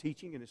Lord's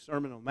teaching in His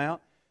Sermon on the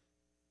Mount.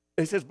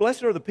 It says,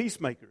 blessed are the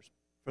peacemakers,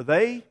 for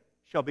they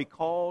shall be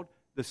called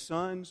the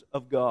sons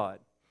of God.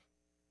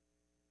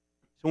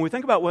 So when we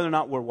think about whether or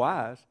not we're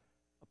wise,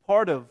 a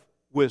part of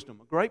wisdom,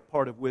 a great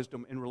part of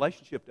wisdom in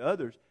relationship to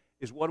others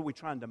is what are we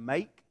trying to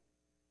make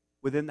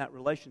within that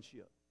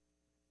relationship.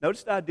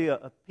 Notice the idea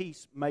of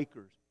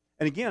peacemakers.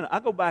 And again, I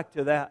go back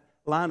to that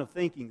line of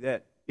thinking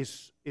that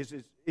is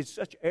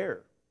such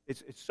error.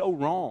 It's so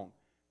wrong.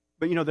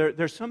 But you know,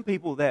 there's some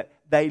people that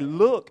they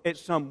look at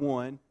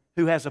someone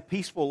who has a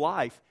peaceful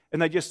life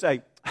and they just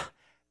say,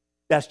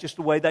 that's just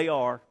the way they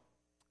are.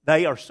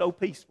 They are so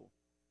peaceful.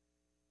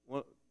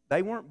 Well,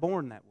 they weren't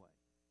born that way.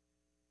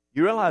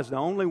 You realize the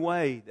only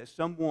way that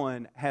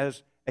someone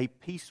has a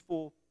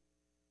peaceful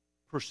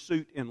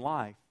pursuit in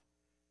life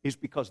is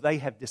because they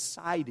have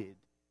decided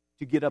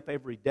to get up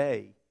every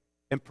day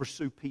and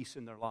pursue peace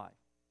in their life.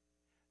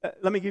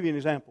 Let me give you an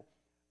example.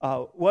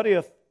 What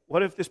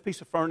if this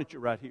piece of furniture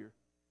right here,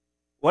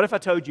 what if I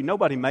told you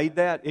nobody made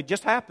that? It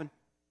just happened.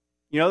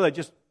 You know, they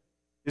just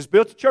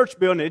built a church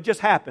building. It just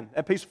happened.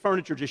 That piece of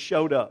furniture just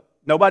showed up.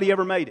 Nobody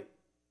ever made it.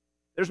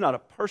 There's not a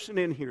person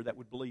in here that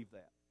would believe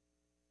that.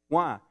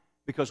 Why?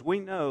 Because we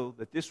know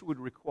that this would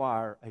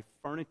require a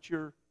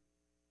furniture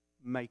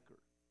maker.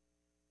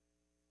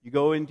 You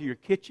go into your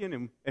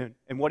kitchen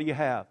and what do you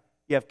have?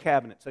 You have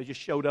cabinets. They just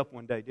showed up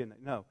one day, didn't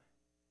they? No.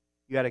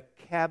 You had a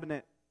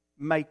cabinet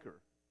maker.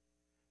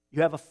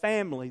 You have a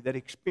family that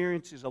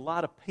experiences a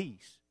lot of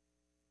peace.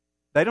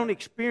 They don't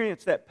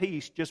experience that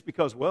peace just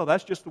because, well,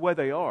 that's just the way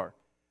they are.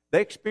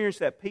 They experience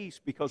that peace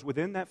because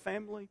within that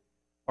family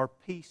are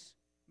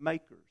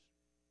peacemakers.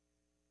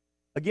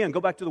 Again,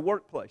 go back to the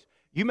workplace.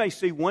 You may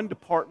see one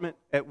department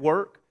at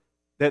work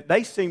that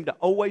they seem to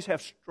always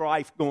have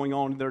strife going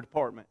on in their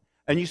department.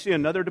 And you see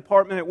another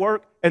department at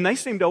work, and they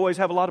seem to always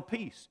have a lot of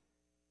peace.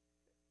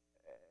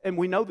 And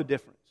we know the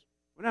difference.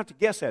 We don't have to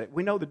guess at it.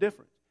 We know the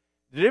difference.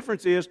 The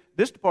difference is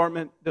this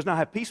department does not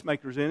have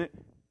peacemakers in it.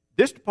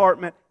 This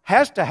department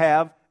has to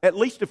have at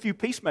least a few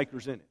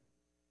peacemakers in it.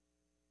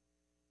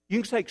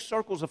 You can take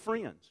circles of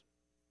friends.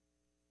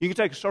 You can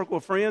take a circle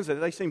of friends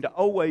that they seem to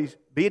always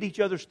be at each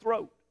other's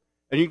throat.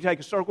 And you can take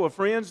a circle of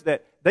friends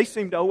that they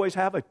seem to always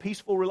have a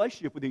peaceful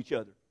relationship with each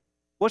other.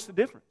 What's the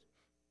difference?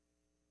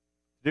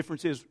 The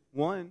difference is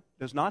one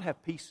does not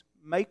have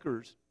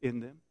peacemakers in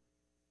them,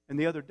 and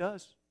the other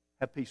does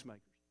have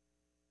peacemakers.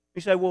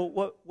 You say,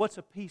 well, what's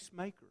a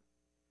peacemaker?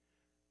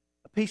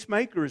 A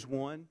peacemaker is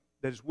one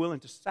that is willing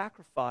to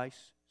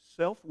sacrifice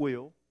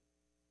self-will,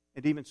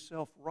 and even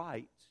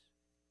self-rights,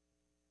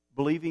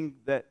 believing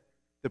that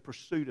the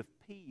pursuit of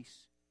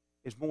peace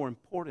is more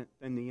important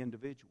than the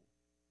individual.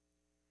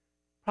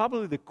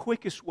 Probably the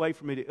quickest way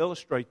for me to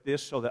illustrate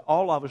this so that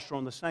all of us are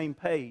on the same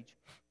page,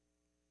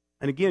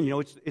 and again,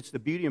 it's the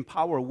beauty and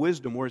power of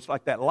wisdom where it's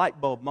like that light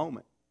bulb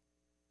moment.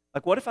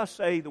 Like, what if I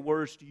say the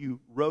words to you,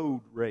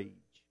 road rage?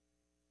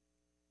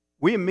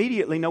 We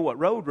immediately know what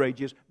road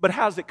rage is, but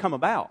how does it come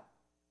about?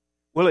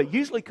 Well, it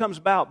usually comes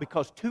about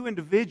because two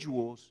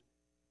individuals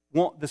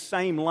want the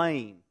same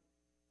lane.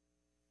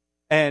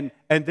 And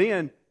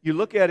then you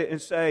look at it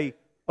and say,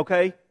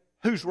 okay,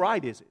 whose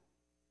right is it?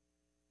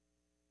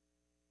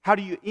 How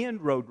do you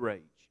end road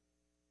rage?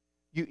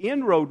 You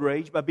end road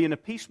rage by being a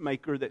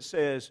peacemaker that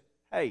says,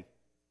 hey,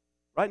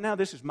 right now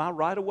this is my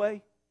right of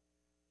way,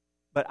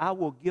 but I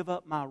will give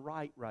up my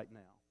right now.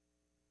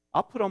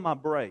 I'll put on my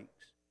brakes,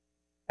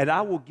 and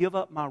I will give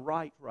up my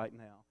right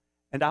now,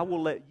 and I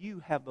will let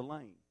you have the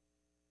lane.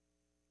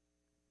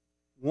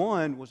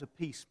 One was a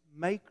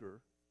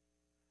peacemaker.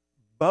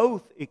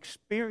 Both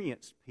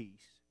experienced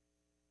peace.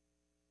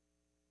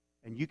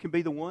 And you can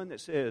be the one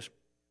that says,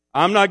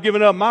 I'm not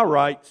giving up my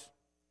rights.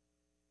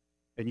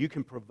 And you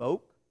can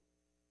provoke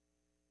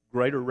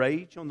greater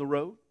rage on the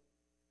road.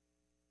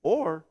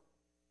 Or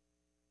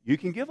you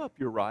can give up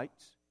your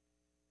rights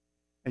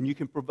and you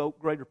can provoke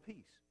greater peace.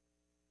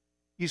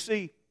 You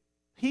see,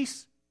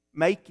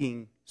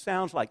 peacemaking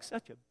sounds like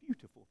such a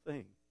beautiful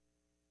thing.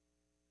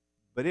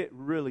 But it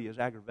really is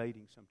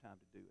aggravating sometimes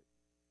to do it.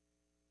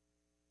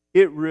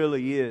 It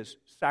really is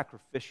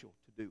sacrificial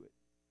to do it.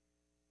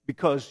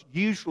 Because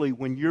usually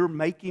when you're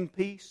making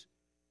peace,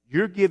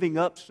 you're giving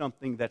up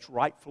something that's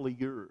rightfully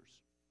yours.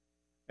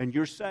 And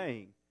you're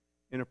saying,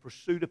 in a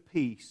pursuit of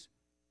peace,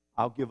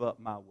 I'll give up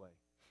my way.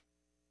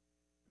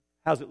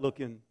 How's it look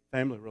in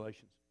family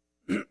relations?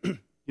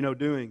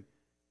 Doing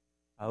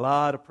a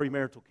lot of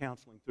premarital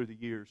counseling through the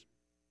years,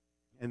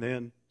 and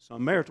then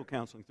some marital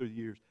counseling through the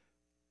years.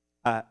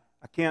 I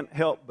can't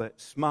help but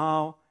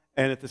smile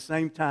and at the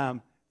same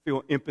time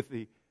feel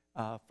empathy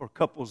for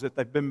couples that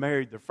they've been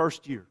married their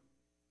first year.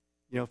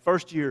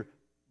 First year,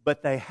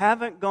 but they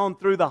haven't gone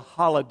through the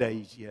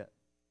holidays yet.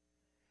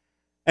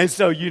 And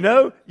so you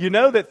know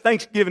that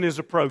Thanksgiving is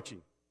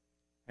approaching.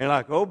 And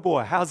like, oh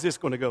boy, how's this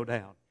going to go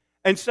down?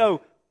 And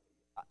so,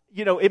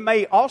 it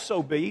may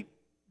also be,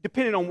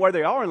 depending on where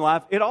they are in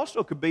life, it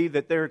also could be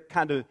that they're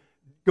kind of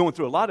going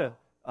through a lot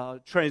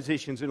of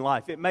transitions in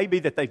life. It may be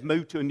that they've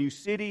moved to a new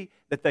city,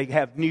 that they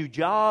have new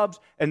jobs,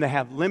 and they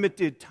have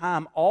limited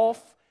time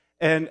off.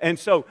 And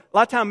so a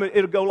lot of times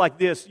it'll go like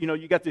this.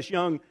 You got this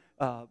young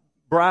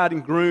bride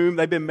and groom.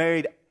 They've been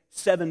married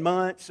 7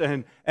 months,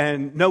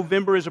 and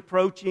November is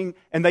approaching,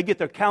 and they get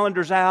their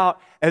calendars out,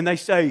 and they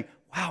say,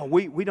 wow,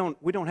 we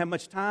don't have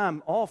much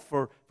time off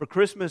for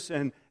Christmas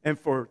and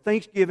for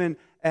Thanksgiving,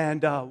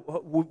 and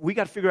we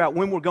got to figure out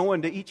when we're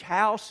going to each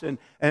house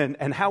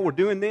and how we're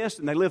doing this,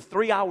 and they live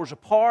 3 hours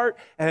apart,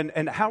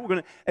 and how we're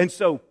going to, and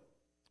so,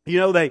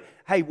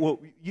 hey, well,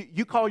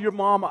 you call your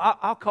mom,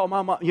 I'll call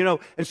my mom,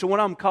 and so one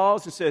of them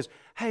calls and says,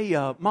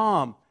 hey,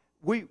 Mom,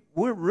 we're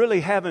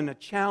really having a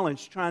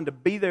challenge trying to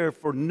be there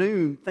for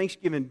noon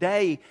Thanksgiving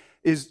Day.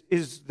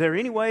 Is there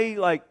any way,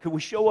 could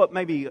we show up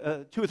maybe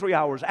 2 or 3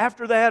 hours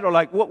after that? Or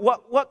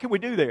what can we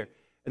do there?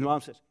 And the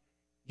mom says,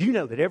 you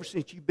know that ever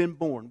since you've been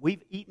born,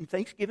 we've eaten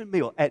Thanksgiving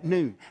meal at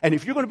noon. And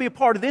if you're going to be a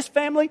part of this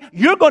family,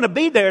 you're going to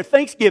be there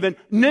Thanksgiving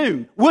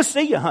noon. We'll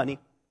see you, honey.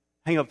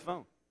 Hang up the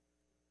phone.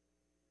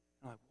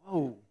 I'm like,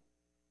 whoa,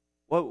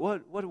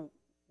 what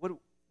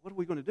are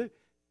we going to do?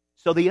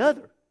 So the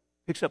other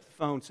picks up the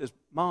phone and says,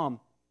 Mom,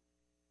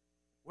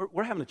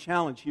 we're having a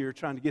challenge here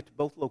trying to get to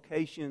both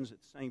locations at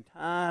the same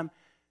time,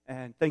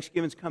 and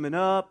Thanksgiving's coming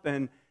up,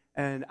 and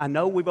I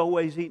know we've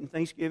always eaten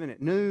Thanksgiving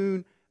at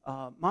noon.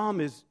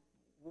 Mom,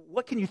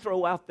 what can you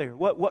throw out there?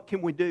 What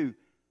can we do?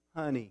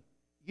 Honey,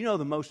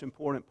 the most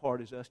important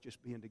part is us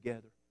just being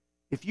together.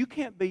 If you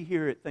can't be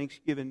here at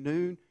Thanksgiving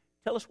noon,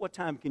 tell us what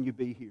time can you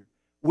be here.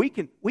 We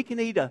can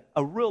eat a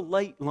real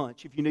late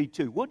lunch if you need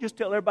to. We'll just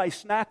tell everybody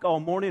snack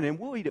all morning, and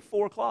we'll eat at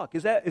 4 o'clock.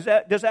 Does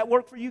that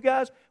work for you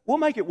guys? We'll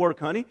make it work,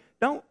 honey.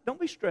 Don't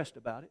be stressed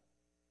about it.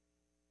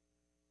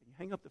 And you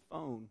hang up the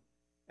phone,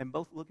 and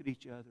both look at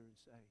each other and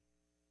say,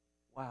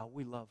 wow,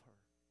 we love her.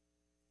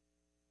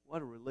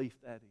 What a relief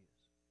that is.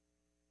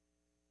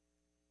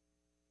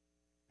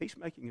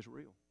 Peacemaking is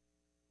real.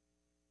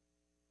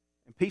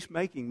 And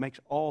peacemaking makes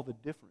all the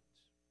difference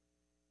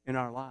in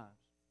our lives.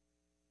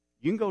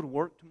 You can go to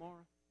work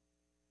tomorrow,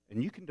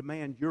 and you can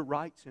demand your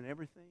rights and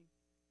everything.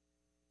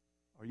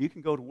 Or you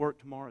can go to work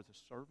tomorrow as a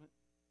servant.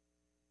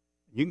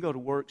 And you can go to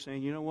work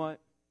saying, you know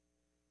what?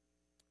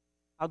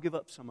 I'll give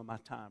up some of my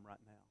time right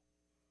now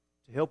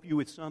to help you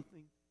with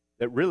something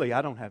that really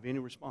I don't have any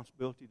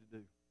responsibility to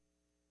do.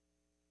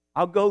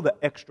 I'll go the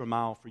extra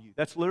mile for you.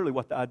 That's literally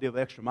what the idea of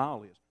extra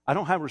mile is. I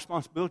don't have a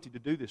responsibility to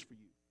do this for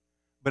you.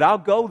 But I'll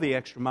go the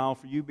extra mile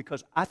for you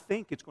because I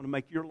think it's going to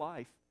make your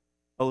life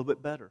a little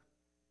bit better.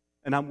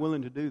 And I'm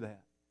willing to do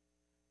that.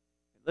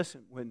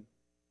 Listen, when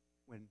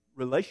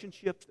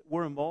relationships that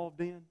we're involved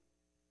in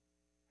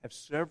have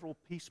several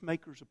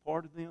peacemakers a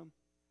part of them,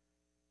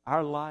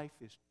 our life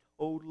is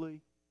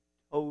totally,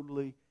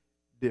 totally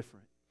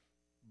different.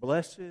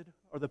 Blessed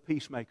are the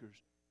peacemakers.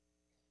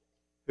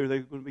 Who are they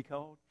going to be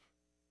called?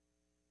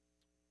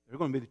 They're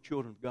going to be the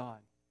children of God.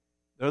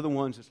 They're the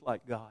ones that's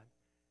like God.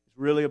 It's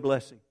really a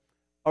blessing.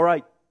 All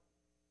right,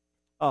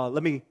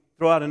 let me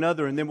throw out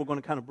another, and then we're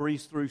going to kind of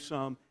breeze through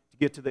some to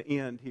get to the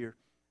end here.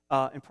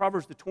 In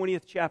Proverbs, the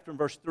 20th chapter, and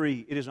verse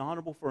 3, it is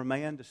honorable for a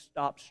man to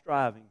stop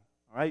striving.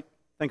 All right?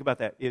 Think about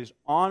that. It is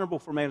honorable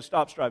for a man to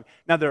stop striving.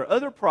 Now, there are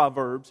other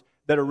proverbs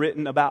that are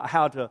written about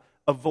how to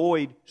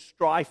avoid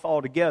strife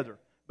altogether.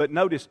 But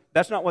notice,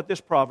 that's not what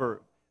this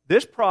proverb.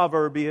 This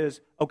proverb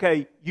is,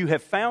 okay, you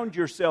have found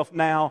yourself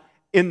now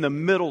in the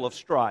middle of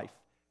strife.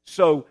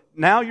 So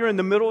now you're in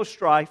the middle of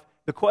strife.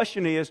 The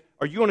question is,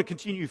 are you going to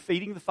continue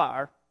feeding the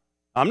fire?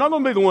 I'm not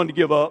going to be the one to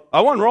give up.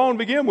 I wasn't wrong to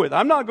begin with.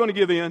 I'm not going to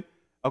give in.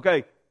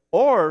 Okay.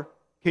 Or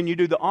can you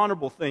do the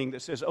honorable thing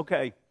that says,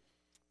 okay,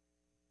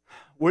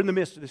 we're in the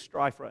midst of this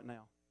strife right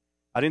now.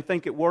 I didn't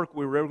think at work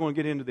we were ever going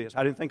to get into this.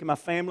 I didn't think in my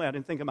family. I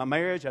didn't think in my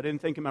marriage. I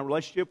didn't think in my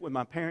relationship with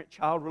my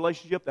parent-child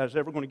relationship that I was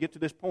ever going to get to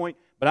this point.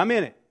 But I'm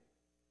in it.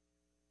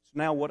 So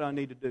now what do I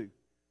need to do?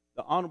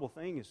 The honorable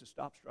thing is to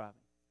stop striving.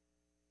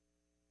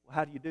 Well,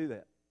 how do you do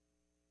that?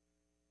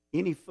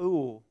 Any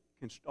fool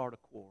can start a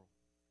quarrel.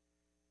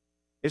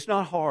 It's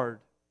not hard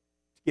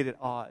to get at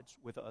odds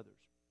with others.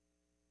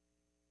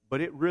 But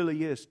it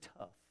really is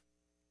tough.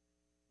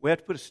 We have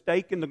to put a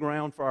stake in the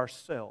ground for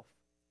ourselves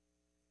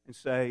and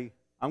say,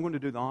 I'm going to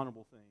do the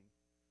honorable thing,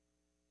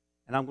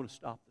 and I'm going to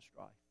stop the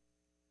strife.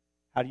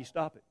 How do you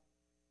stop it?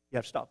 You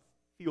have to stop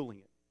fueling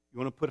it. You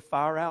want to put a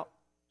fire out?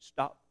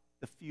 Stop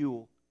the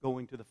fuel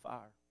going to the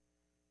fire.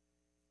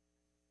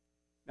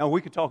 Now,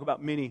 we could talk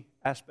about many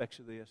aspects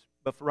of this,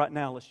 but for right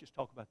now, let's just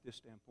talk about this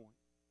standpoint.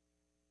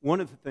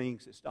 One of the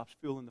things that stops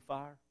fueling the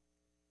fire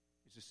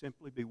is to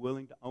simply be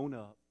willing to own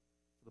up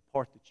to the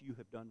part that you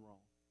have done wrong.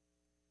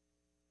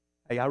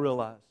 Hey, I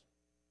realize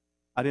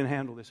I didn't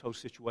handle this whole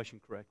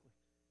situation correctly.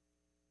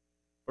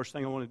 First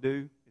thing I want to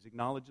do is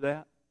acknowledge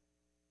that.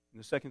 And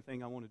the second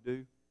thing I want to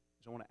do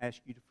is I want to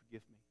ask you to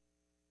forgive me.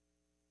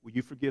 Will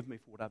you forgive me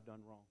for what I've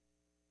done wrong?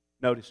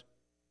 Notice,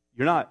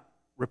 you're not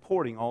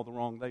reporting all the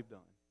wrong they've done.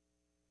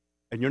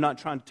 And you're not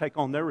trying to take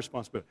on their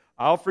responsibility.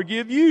 I'll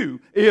forgive you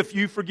if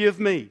you forgive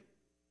me.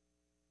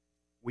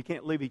 We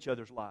can't live each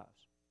other's lives.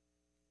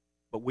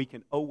 But we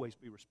can always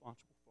be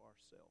responsible for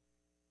ourselves.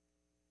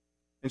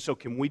 And so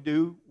can we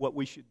do what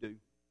we should do?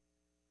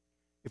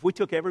 If we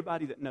took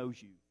everybody that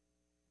knows you,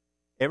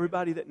 we're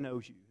going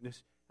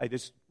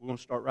to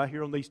start right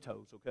here on these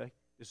toes, okay?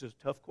 This is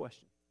a tough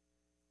question.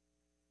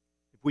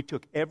 If we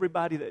took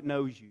everybody that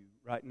knows you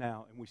right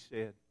now and we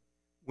said,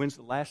 when's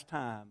the last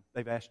time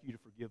they've asked you to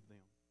forgive them?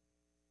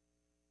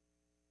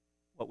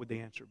 What would the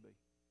answer be?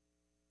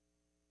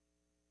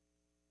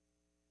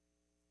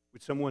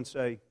 Would someone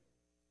say,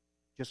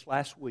 just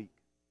last week,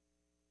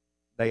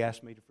 they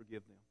asked me to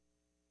forgive them?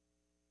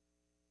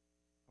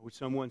 Or would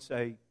someone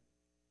say,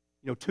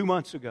 2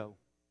 months ago,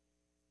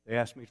 they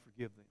asked me to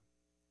forgive them?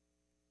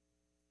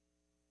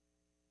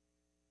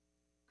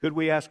 Could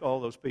we ask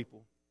all those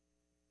people,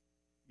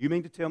 you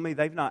mean to tell me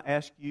they've not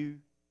asked you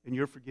in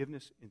your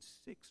forgiveness in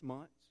 6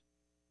 months?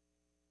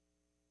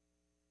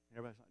 And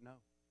everybody's like, no.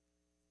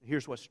 And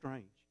here's what's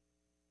strange.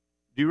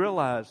 Do you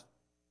realize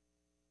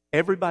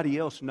everybody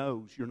else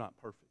knows you're not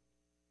perfect?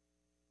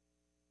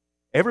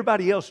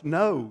 Everybody else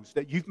knows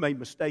that you've made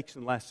mistakes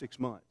in the last 6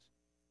 months.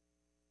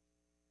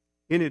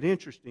 Isn't it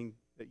interesting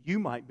that you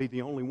might be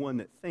the only one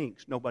that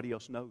thinks nobody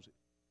else knows it?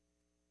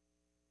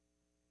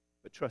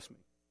 But trust me,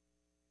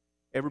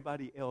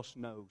 everybody else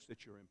knows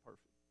that you're imperfect.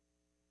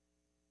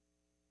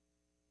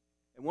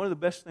 And one of the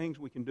best things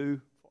we can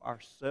do for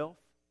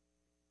ourselves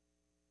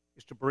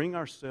is to bring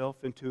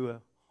ourselves into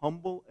a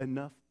humble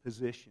enough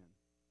position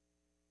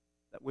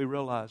that we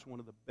realize one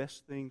of the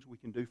best things we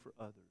can do for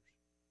others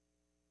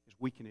is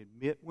we can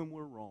admit when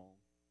we're wrong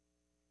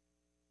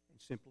and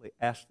simply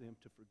ask them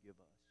to forgive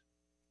us.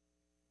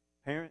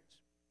 Parents,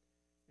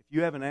 if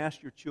you haven't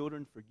asked your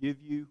children to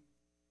forgive you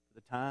for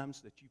the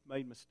times that you've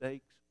made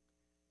mistakes,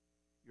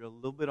 you're a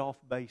little bit off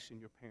base in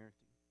your parenting.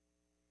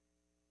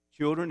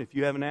 Children, if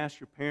you haven't asked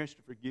your parents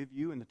to forgive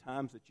you in the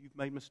times that you've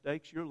made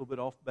mistakes, you're a little bit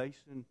off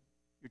base in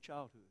your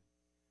childhood.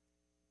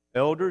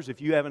 Elders,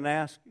 if you haven't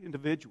asked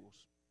individuals,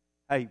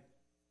 hey,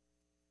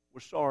 we're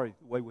sorry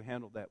the way we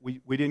handled that. We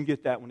didn't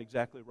get that one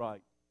exactly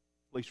right.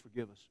 Please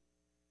forgive us.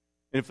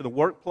 And for the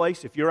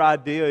workplace, if your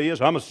idea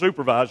is, I'm a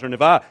supervisor, and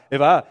if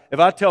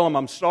I tell them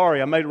I'm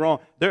sorry, I made it wrong,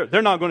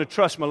 they're not going to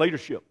trust my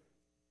leadership.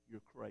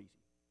 You're crazy.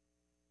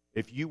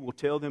 If you will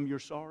tell them you're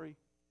sorry,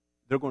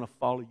 they're going to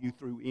follow you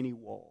through any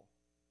wall.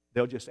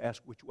 They'll just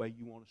ask which way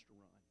you want us to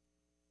run.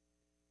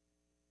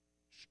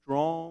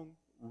 Strong,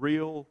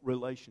 real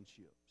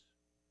relationships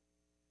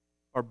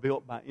are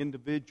built by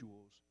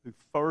individuals who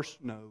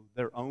first know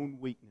their own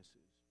weaknesses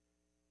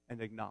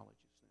and acknowledges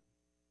them.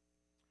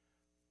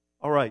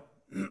 All right,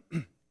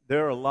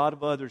 there are a lot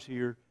of others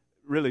here,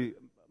 really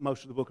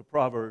most of the book of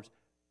Proverbs,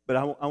 But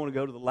I want to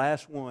go to the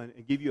last one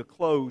and give you a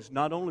close,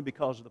 not only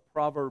because of the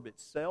proverb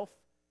itself,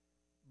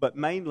 but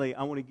mainly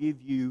I want to give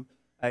you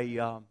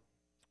a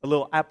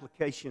little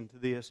application to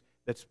this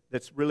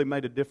that's really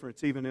made a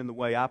difference even in the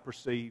way I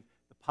perceive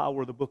the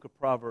power of the book of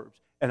Proverbs.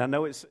 And I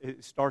know it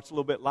starts a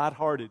little bit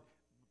lighthearted,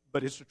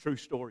 but it's a true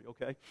story,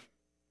 okay?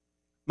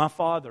 My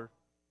father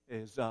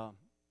is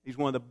he's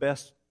one of the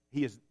best,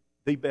 he is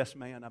the best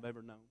man I've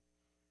ever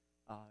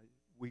known.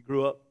 We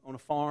grew up on a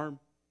farm.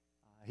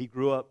 He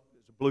grew up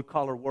as a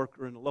blue-collar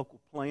worker in a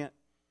local plant.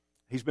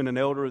 He's been an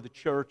elder of the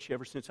church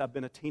ever since I've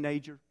been a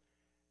teenager.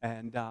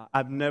 And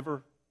I've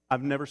never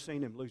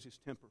seen him lose his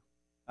temper.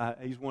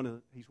 He's one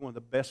of the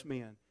best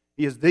men.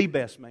 He is the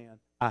best man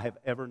I have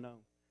ever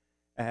known.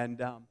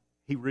 And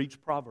he reads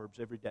Proverbs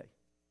every day.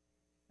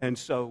 And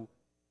so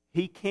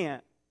he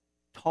can't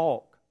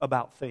talk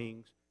about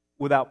things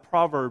without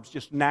Proverbs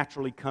just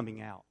naturally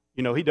coming out.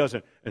 You know, he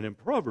doesn't, and in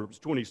Proverbs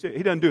 26,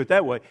 he doesn't do it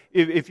that way.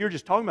 If you're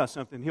just talking about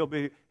something,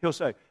 he'll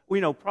say, well,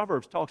 you know,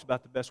 Proverbs talks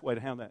about the best way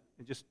to handle that.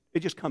 It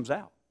just comes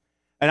out.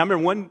 And I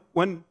remember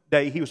one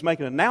day he was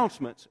making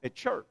announcements at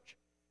church.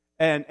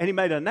 And he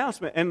made an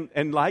announcement,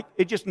 and like,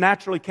 it just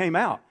naturally came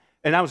out.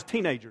 And I was a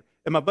teenager.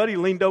 And my buddy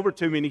leaned over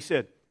to me and he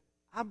said,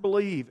 I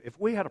believe if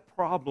we had a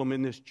problem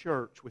in this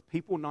church with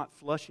people not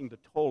flushing the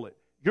toilet,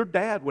 your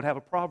dad would have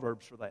a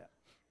Proverbs for that.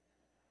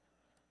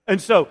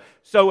 And so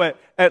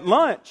at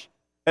lunch,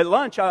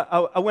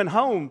 I went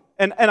home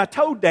and I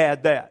told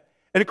Dad that.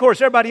 And of course,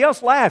 everybody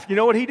else laughed. You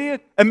know what he did?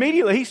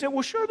 Immediately, he said,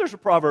 well, sure, there's a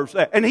Proverbs for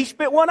that. And he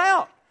spit one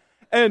out.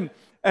 And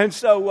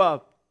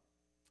so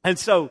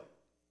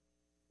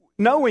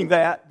knowing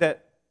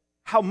that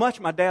how much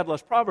my dad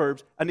loves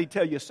Proverbs, I need to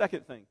tell you a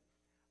second thing.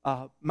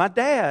 My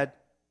dad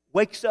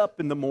wakes up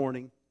in the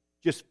morning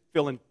just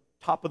feeling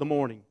top of the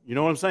morning. You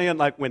know what I'm saying?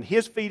 Like when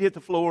his feet hit the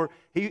floor,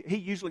 he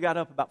usually got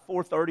up about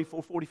 4:30,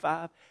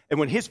 4:45. And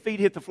when his feet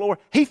hit the floor,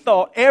 he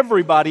thought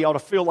everybody ought to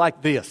feel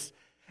like this.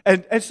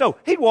 And so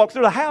he'd walk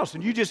through the house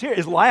and you just hear it.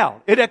 It's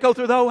loud. It'd echo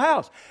through the whole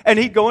house. And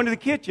he'd go into the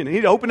kitchen and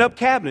he'd open up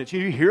cabinets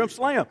and you'd hear him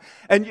slam.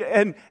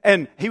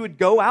 And he would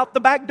go out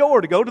the back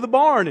door to go to the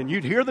barn and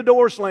you'd hear the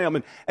door slam.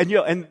 And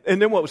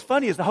then what was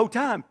funny is the whole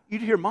time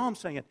you'd hear Mom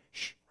saying,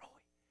 shh, Roy,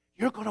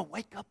 you're going to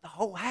wake up the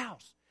whole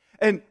house.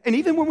 And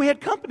even when we had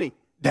company,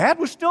 Dad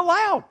was still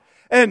loud.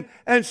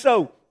 And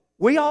so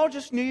we all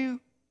just knew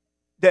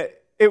that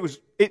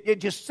it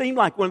just seemed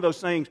like one of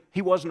those things,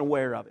 he wasn't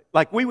aware of it.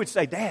 Like we would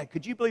say, Dad,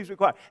 could you please be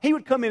quiet? He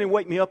would come in and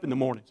wake me up in the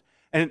mornings.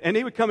 And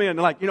he would come in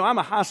and like, you know, I'm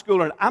a high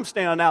schooler and I'm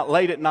staying out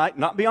late at night,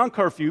 not beyond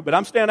curfew, but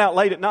I'm staying out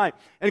late at night.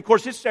 And of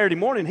course, it's Saturday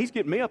morning. He's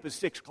getting me up at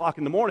 6 o'clock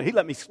in the morning. He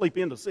let me sleep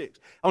into 6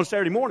 on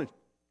Saturday mornings.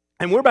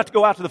 And we're about to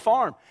go out to the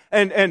farm.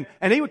 And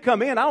he would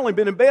come in. I'd only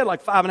been in bed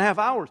like 5.5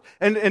 hours.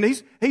 And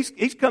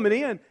he's coming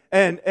in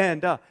and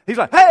he's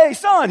like, hey,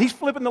 son, he's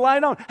flipping the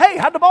light on. Hey,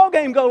 how'd the ball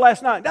game go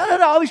last night?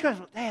 All these guys,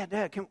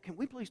 Dad, can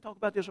we please talk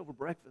about this over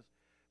breakfast?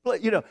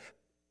 But, you know,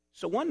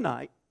 so one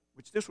night,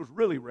 which this was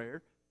really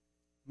rare,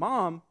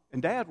 Mom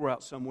and Dad were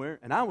out somewhere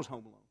and I was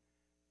home alone.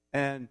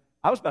 And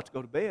I was about to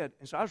go to bed.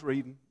 And so I was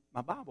reading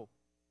my Bible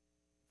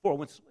before I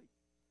went to sleep.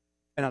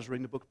 And I was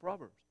reading the book of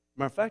Proverbs.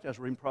 Matter of fact, I was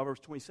reading Proverbs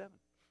 27.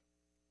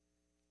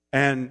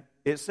 And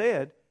it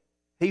said,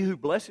 he who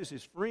blesses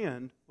his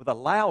friend with a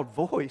loud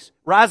voice,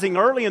 rising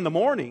early in the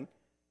morning,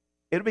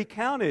 it'll be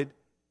counted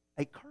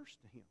a curse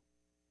to him.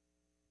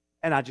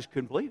 And I just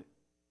couldn't believe it.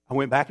 I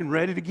went back and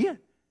read it again.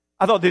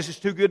 I thought this is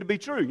too good to be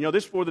true. You know,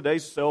 this is before the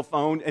days of cell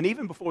phone and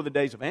even before the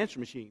days of answer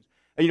machines.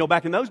 And you know,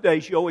 back in those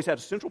days, you always had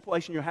a central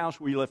place in your house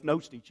where you left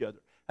notes to each other.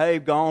 Hey,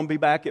 gone, be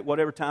back at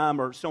whatever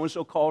time, or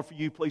so-and-so called for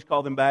you, please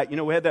call them back. You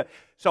know, we had that.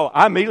 So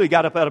I immediately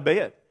got up out of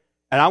bed.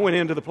 And I went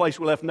into the place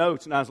we left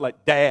notes, and I was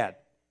like, Dad,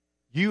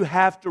 you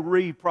have to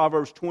read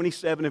Proverbs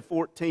 27 and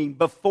 14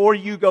 before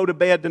you go to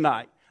bed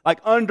tonight. Like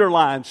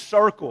underline,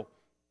 circle.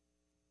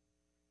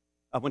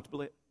 I went to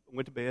bed,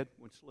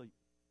 went to sleep.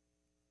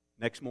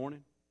 Next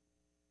morning,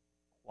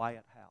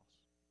 quiet house.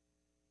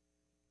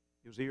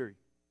 It was eerie.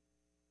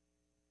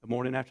 The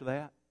morning after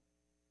that,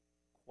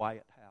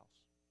 quiet house.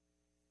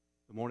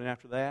 The morning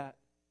after that,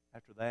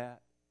 after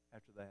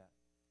that.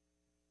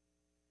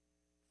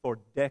 For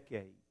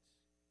decades,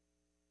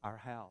 our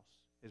house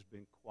has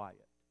been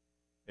quiet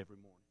every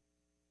morning.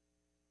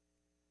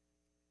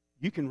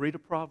 You can read a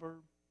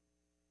proverb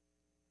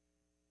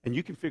and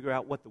you can figure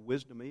out what the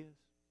wisdom is,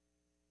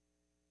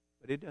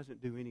 but it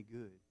doesn't do any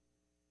good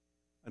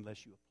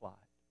unless you apply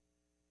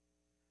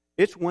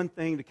it. It's one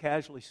thing to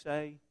casually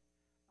say,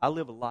 I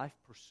live a life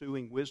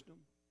pursuing wisdom.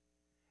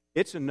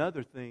 It's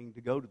another thing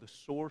to go to the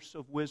source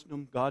of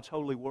wisdom, God's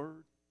holy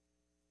word,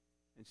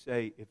 and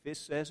say, if it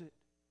says it,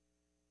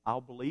 I'll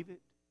believe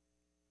it,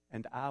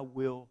 and I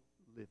will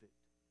live it.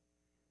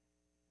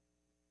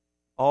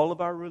 All of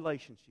our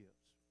relationships,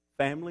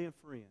 family and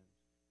friends,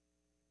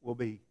 will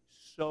be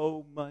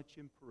so much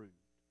improved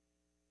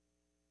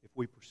if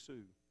we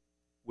pursue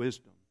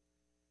wisdom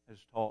as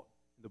taught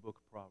in the book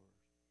of Proverbs.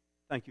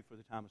 Thank you for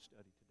the time of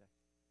study.